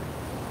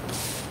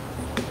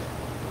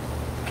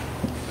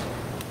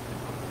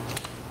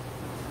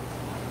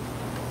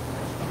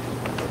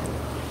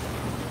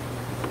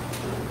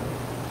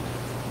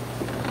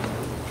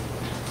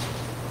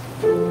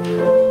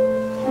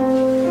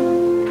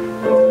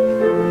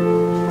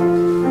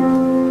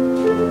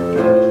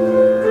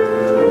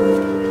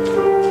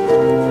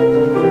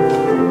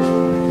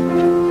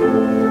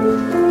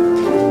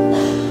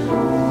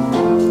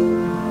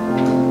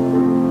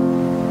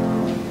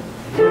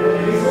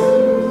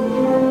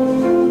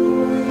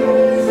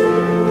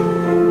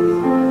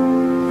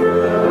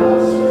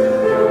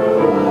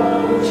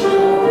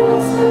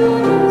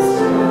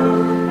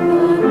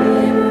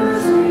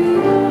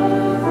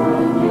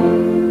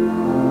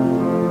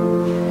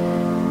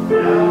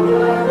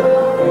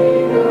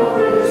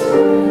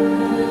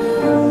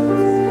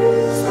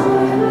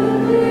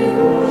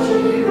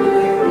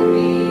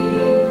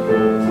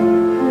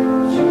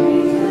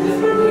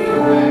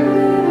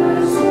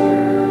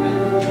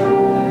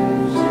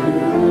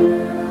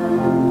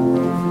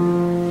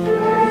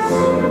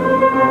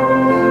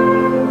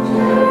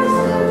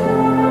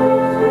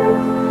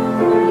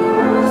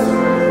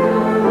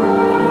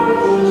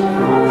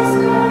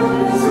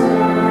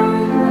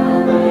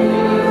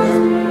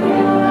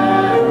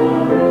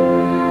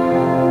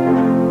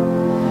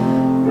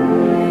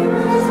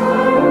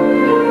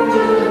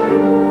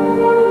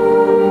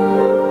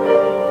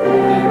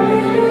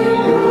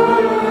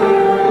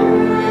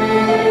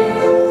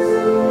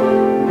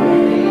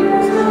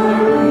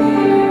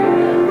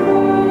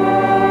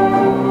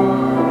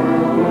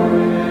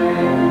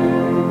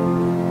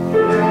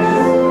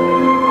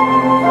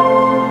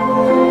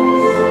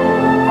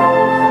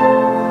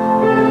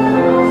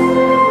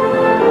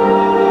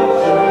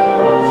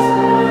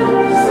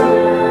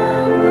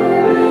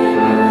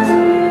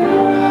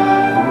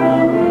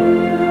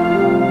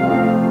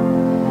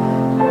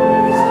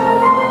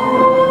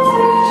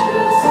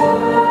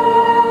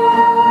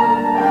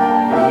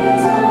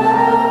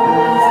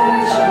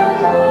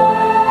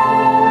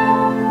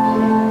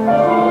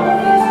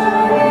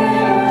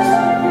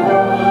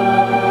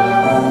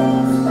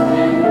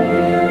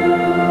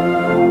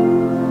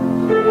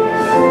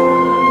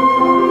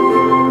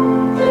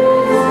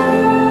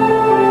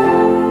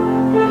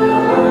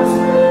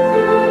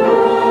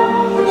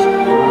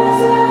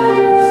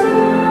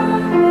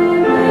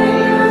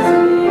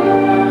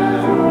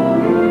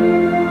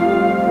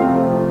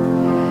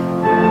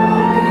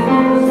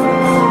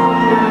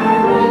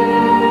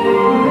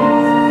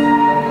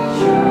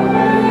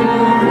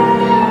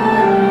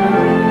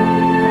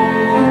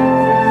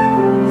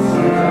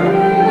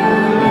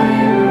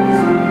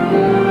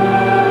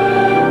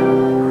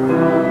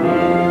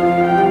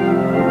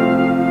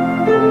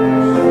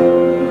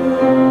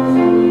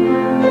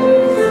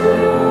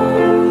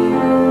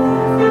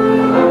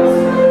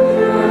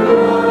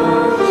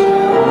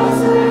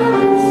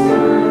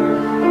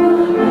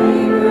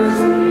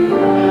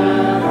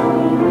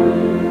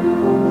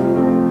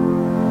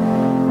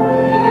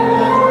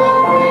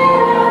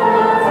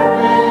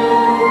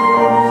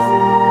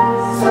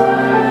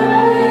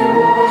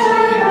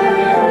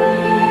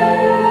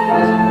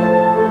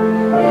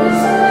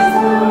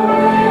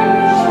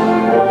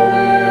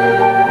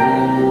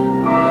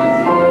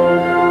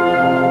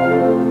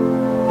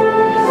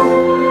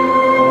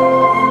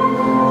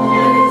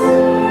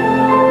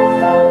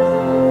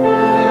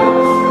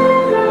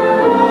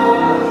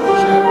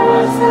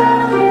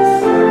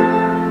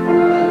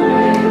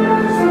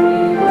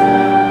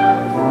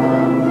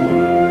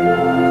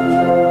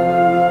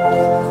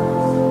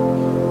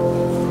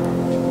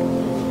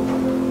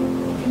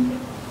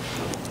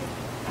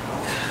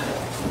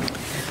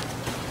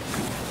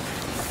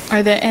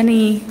 Are there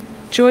any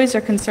joys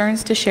or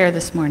concerns to share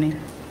this morning?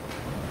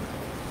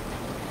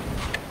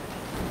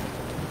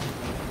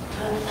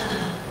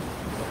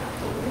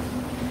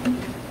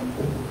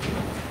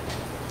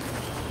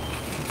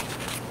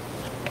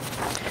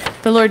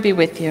 The Lord be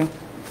with you.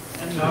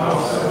 And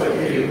also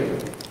with you.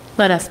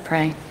 Let us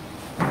pray.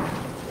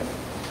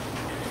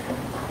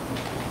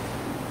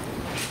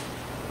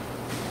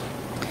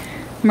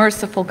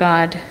 Merciful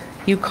God,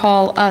 you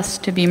call us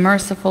to be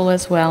merciful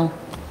as well,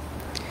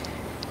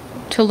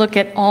 to look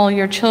at all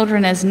your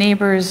children as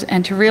neighbors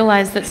and to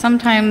realize that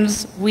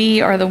sometimes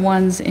we are the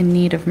ones in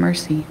need of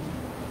mercy.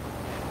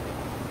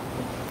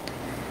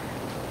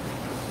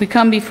 We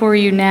come before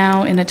you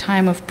now in a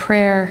time of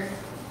prayer,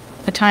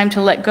 a time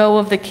to let go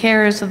of the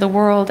cares of the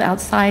world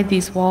outside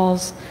these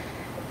walls,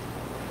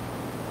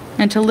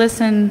 and to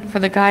listen for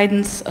the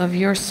guidance of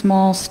your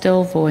small,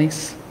 still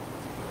voice.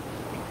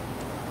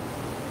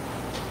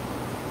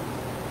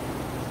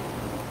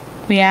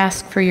 We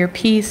ask for your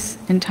peace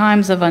in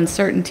times of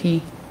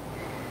uncertainty,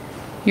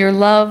 your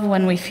love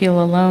when we feel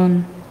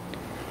alone,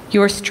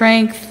 your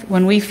strength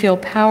when we feel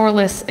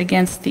powerless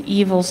against the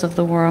evils of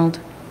the world.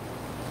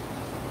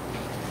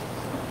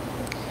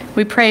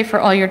 We pray for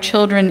all your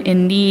children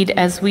in need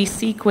as we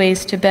seek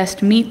ways to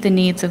best meet the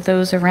needs of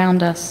those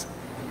around us.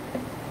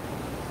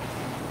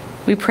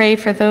 We pray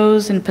for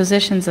those in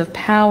positions of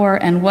power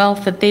and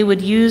wealth that they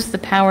would use the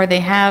power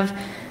they have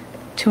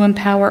to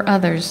empower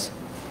others,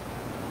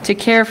 to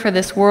care for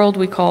this world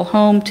we call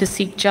home, to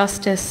seek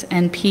justice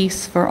and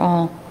peace for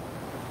all.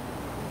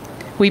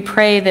 We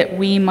pray that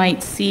we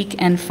might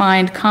seek and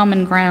find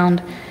common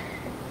ground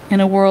in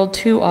a world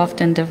too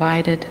often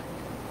divided.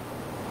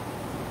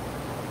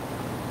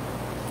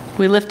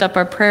 We lift up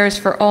our prayers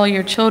for all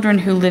your children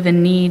who live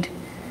in need,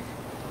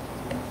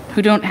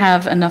 who don't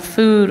have enough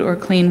food or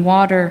clean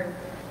water,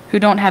 who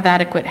don't have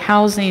adequate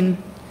housing,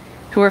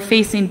 who are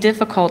facing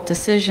difficult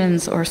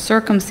decisions or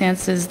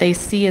circumstances they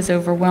see as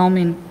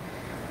overwhelming,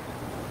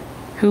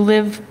 who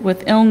live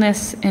with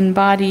illness in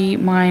body,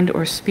 mind,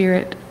 or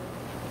spirit.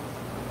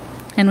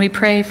 And we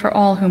pray for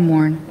all who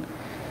mourn,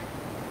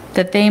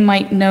 that they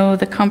might know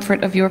the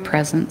comfort of your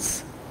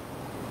presence.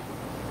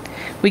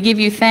 We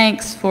give you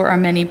thanks for our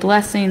many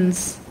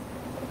blessings,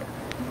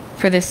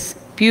 for this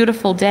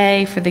beautiful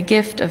day, for the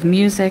gift of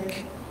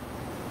music,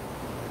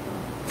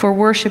 for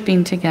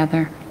worshiping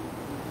together.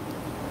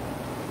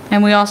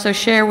 And we also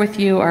share with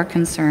you our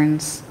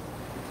concerns.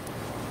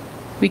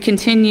 We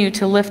continue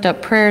to lift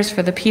up prayers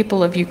for the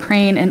people of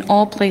Ukraine and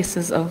all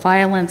places of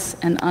violence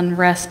and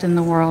unrest in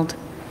the world.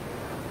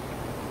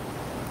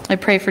 I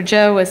pray for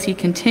Joe as he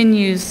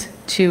continues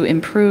to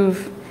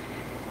improve,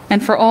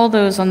 and for all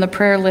those on the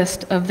prayer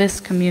list of this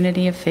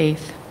community of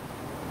faith.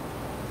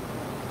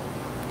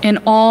 In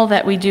all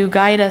that we do,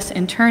 guide us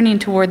in turning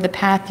toward the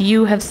path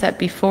you have set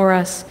before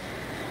us,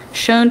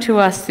 shown to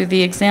us through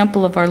the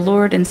example of our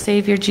Lord and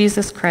Savior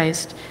Jesus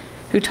Christ,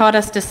 who taught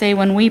us to say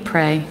when we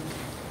pray,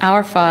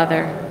 Our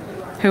Father,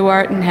 who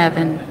art in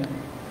heaven,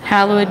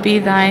 hallowed be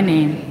thy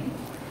name.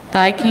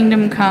 Thy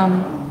kingdom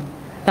come,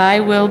 thy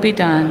will be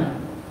done,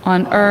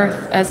 on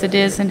earth as it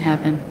is in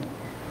heaven.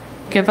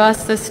 Give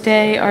us this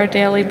day our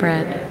daily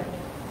bread,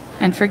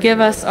 and forgive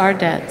us our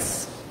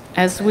debts,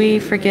 as we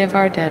forgive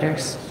our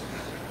debtors.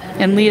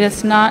 And lead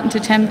us not into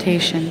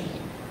temptation,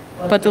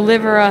 but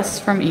deliver us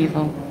from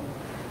evil.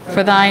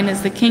 For thine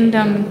is the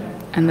kingdom,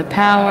 and the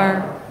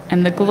power,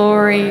 and the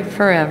glory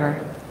forever.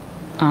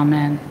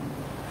 Amen.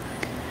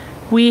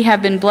 We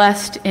have been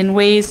blessed in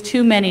ways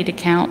too many to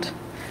count.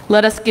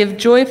 Let us give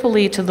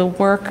joyfully to the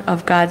work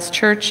of God's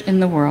church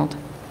in the world.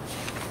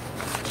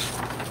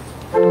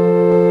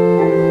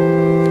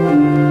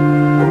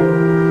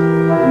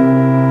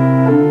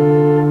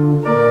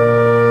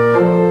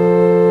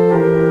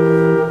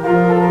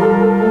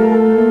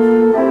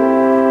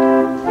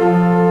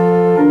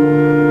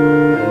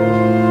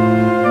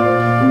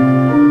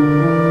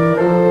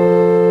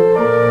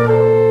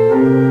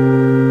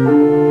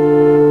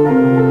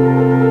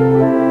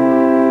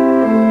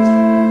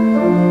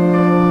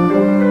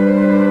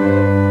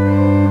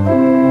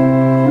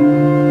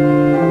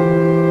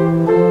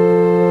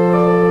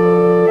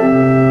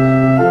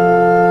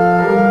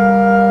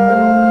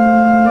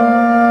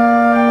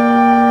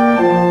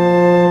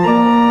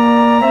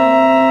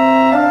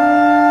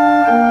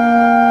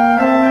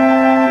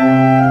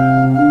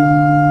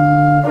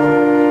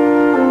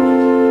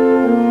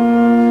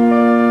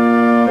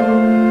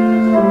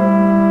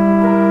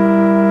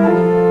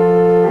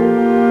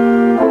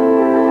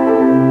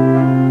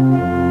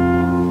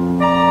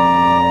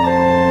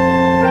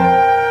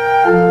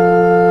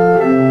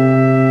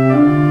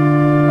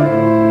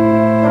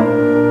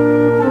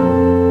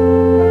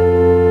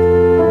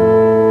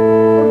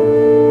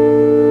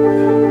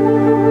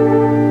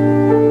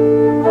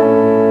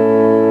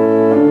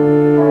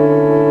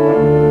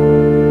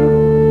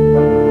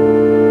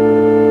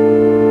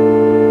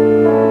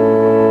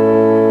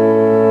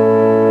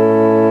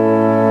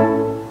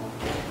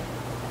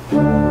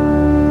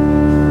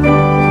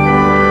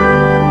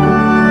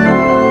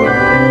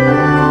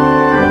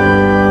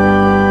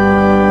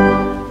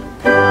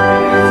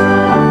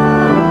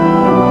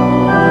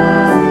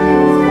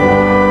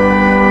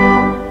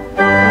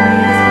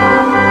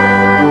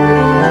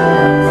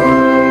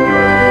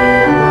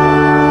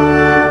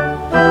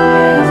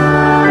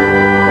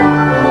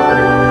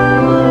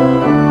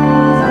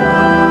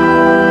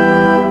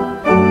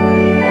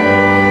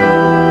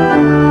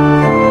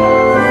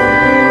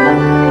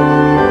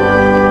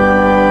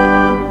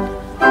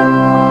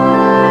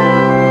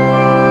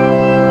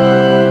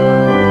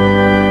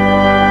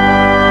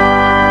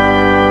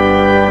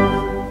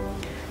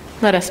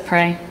 Let us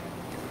pray.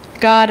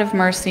 God of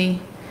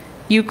mercy,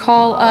 you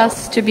call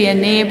us to be a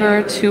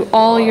neighbor to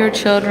all your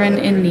children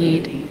in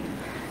need.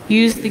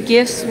 Use the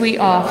gifts we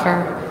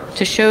offer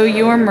to show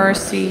your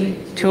mercy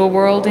to a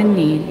world in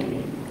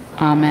need.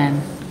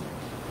 Amen.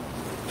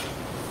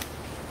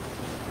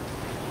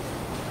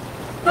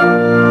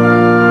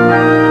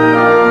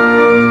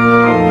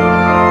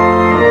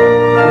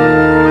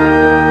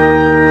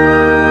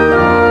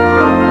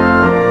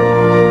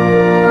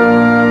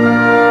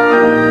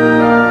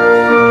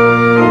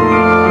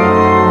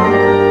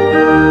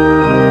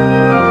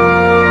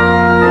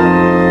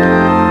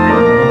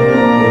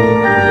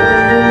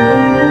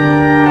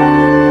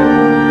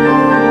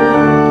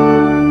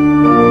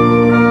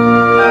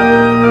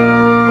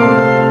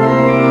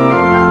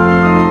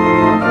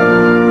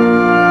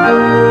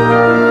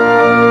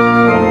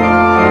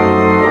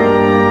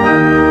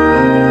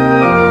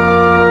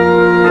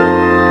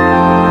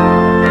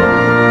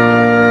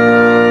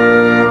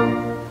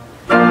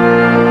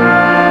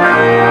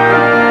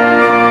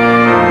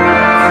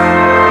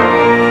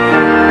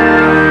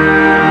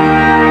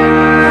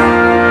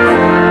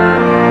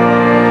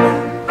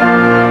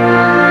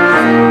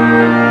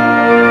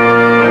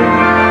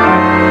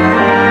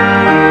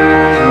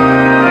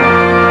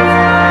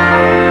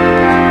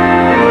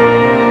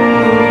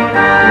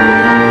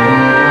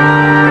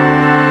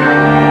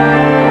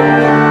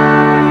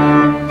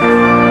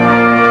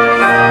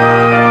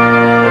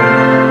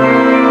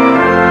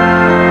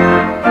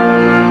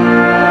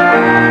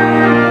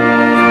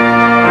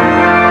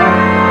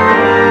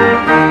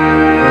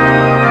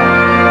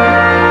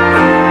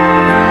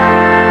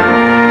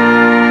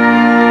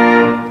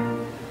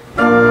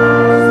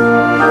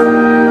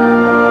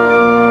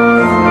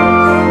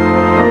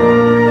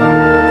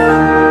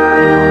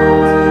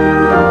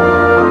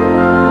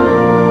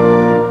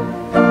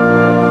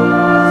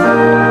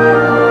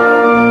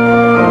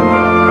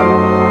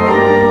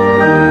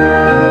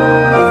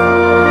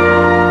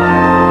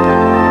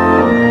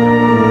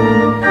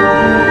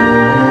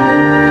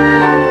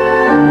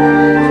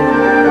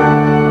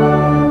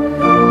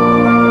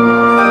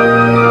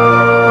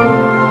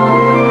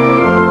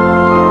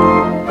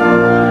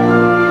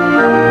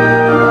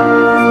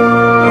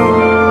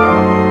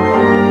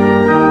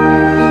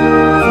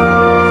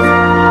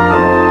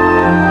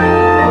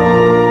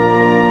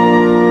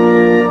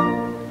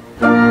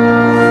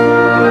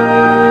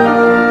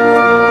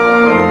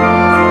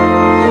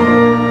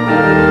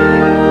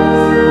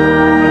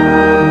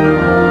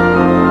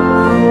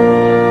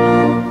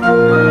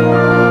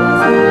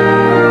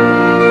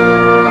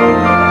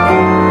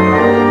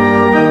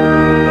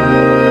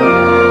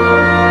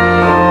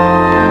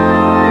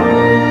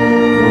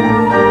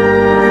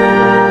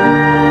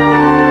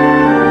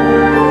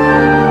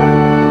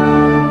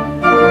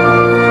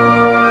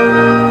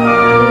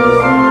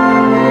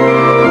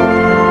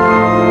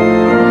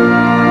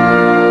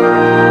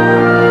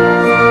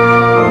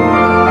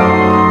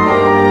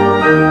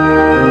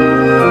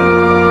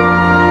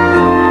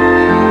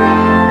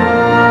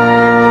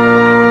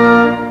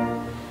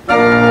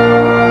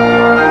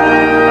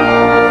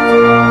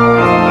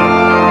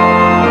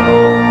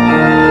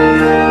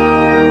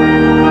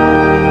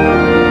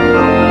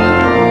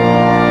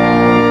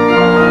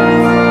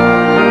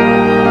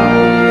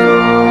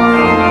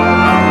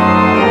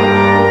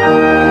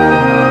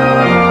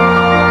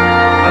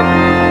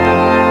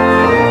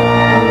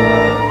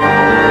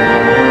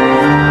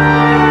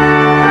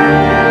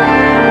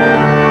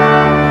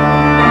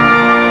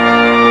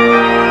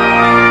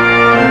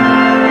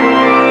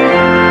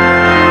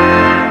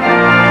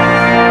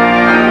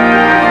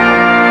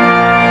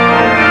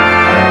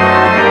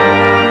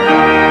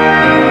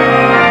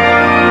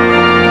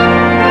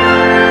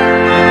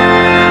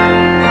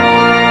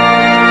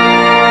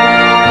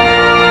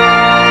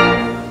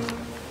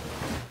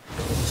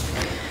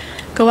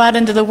 Go out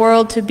into the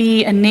world to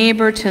be a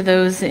neighbor to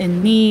those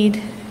in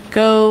need.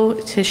 Go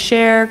to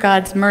share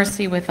God's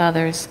mercy with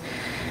others.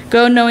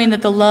 Go knowing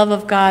that the love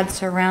of God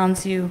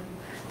surrounds you.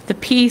 The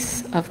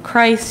peace of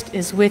Christ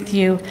is with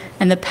you,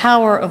 and the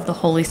power of the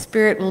Holy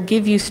Spirit will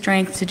give you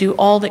strength to do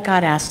all that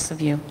God asks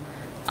of you.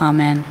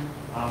 Amen.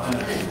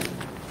 Amen.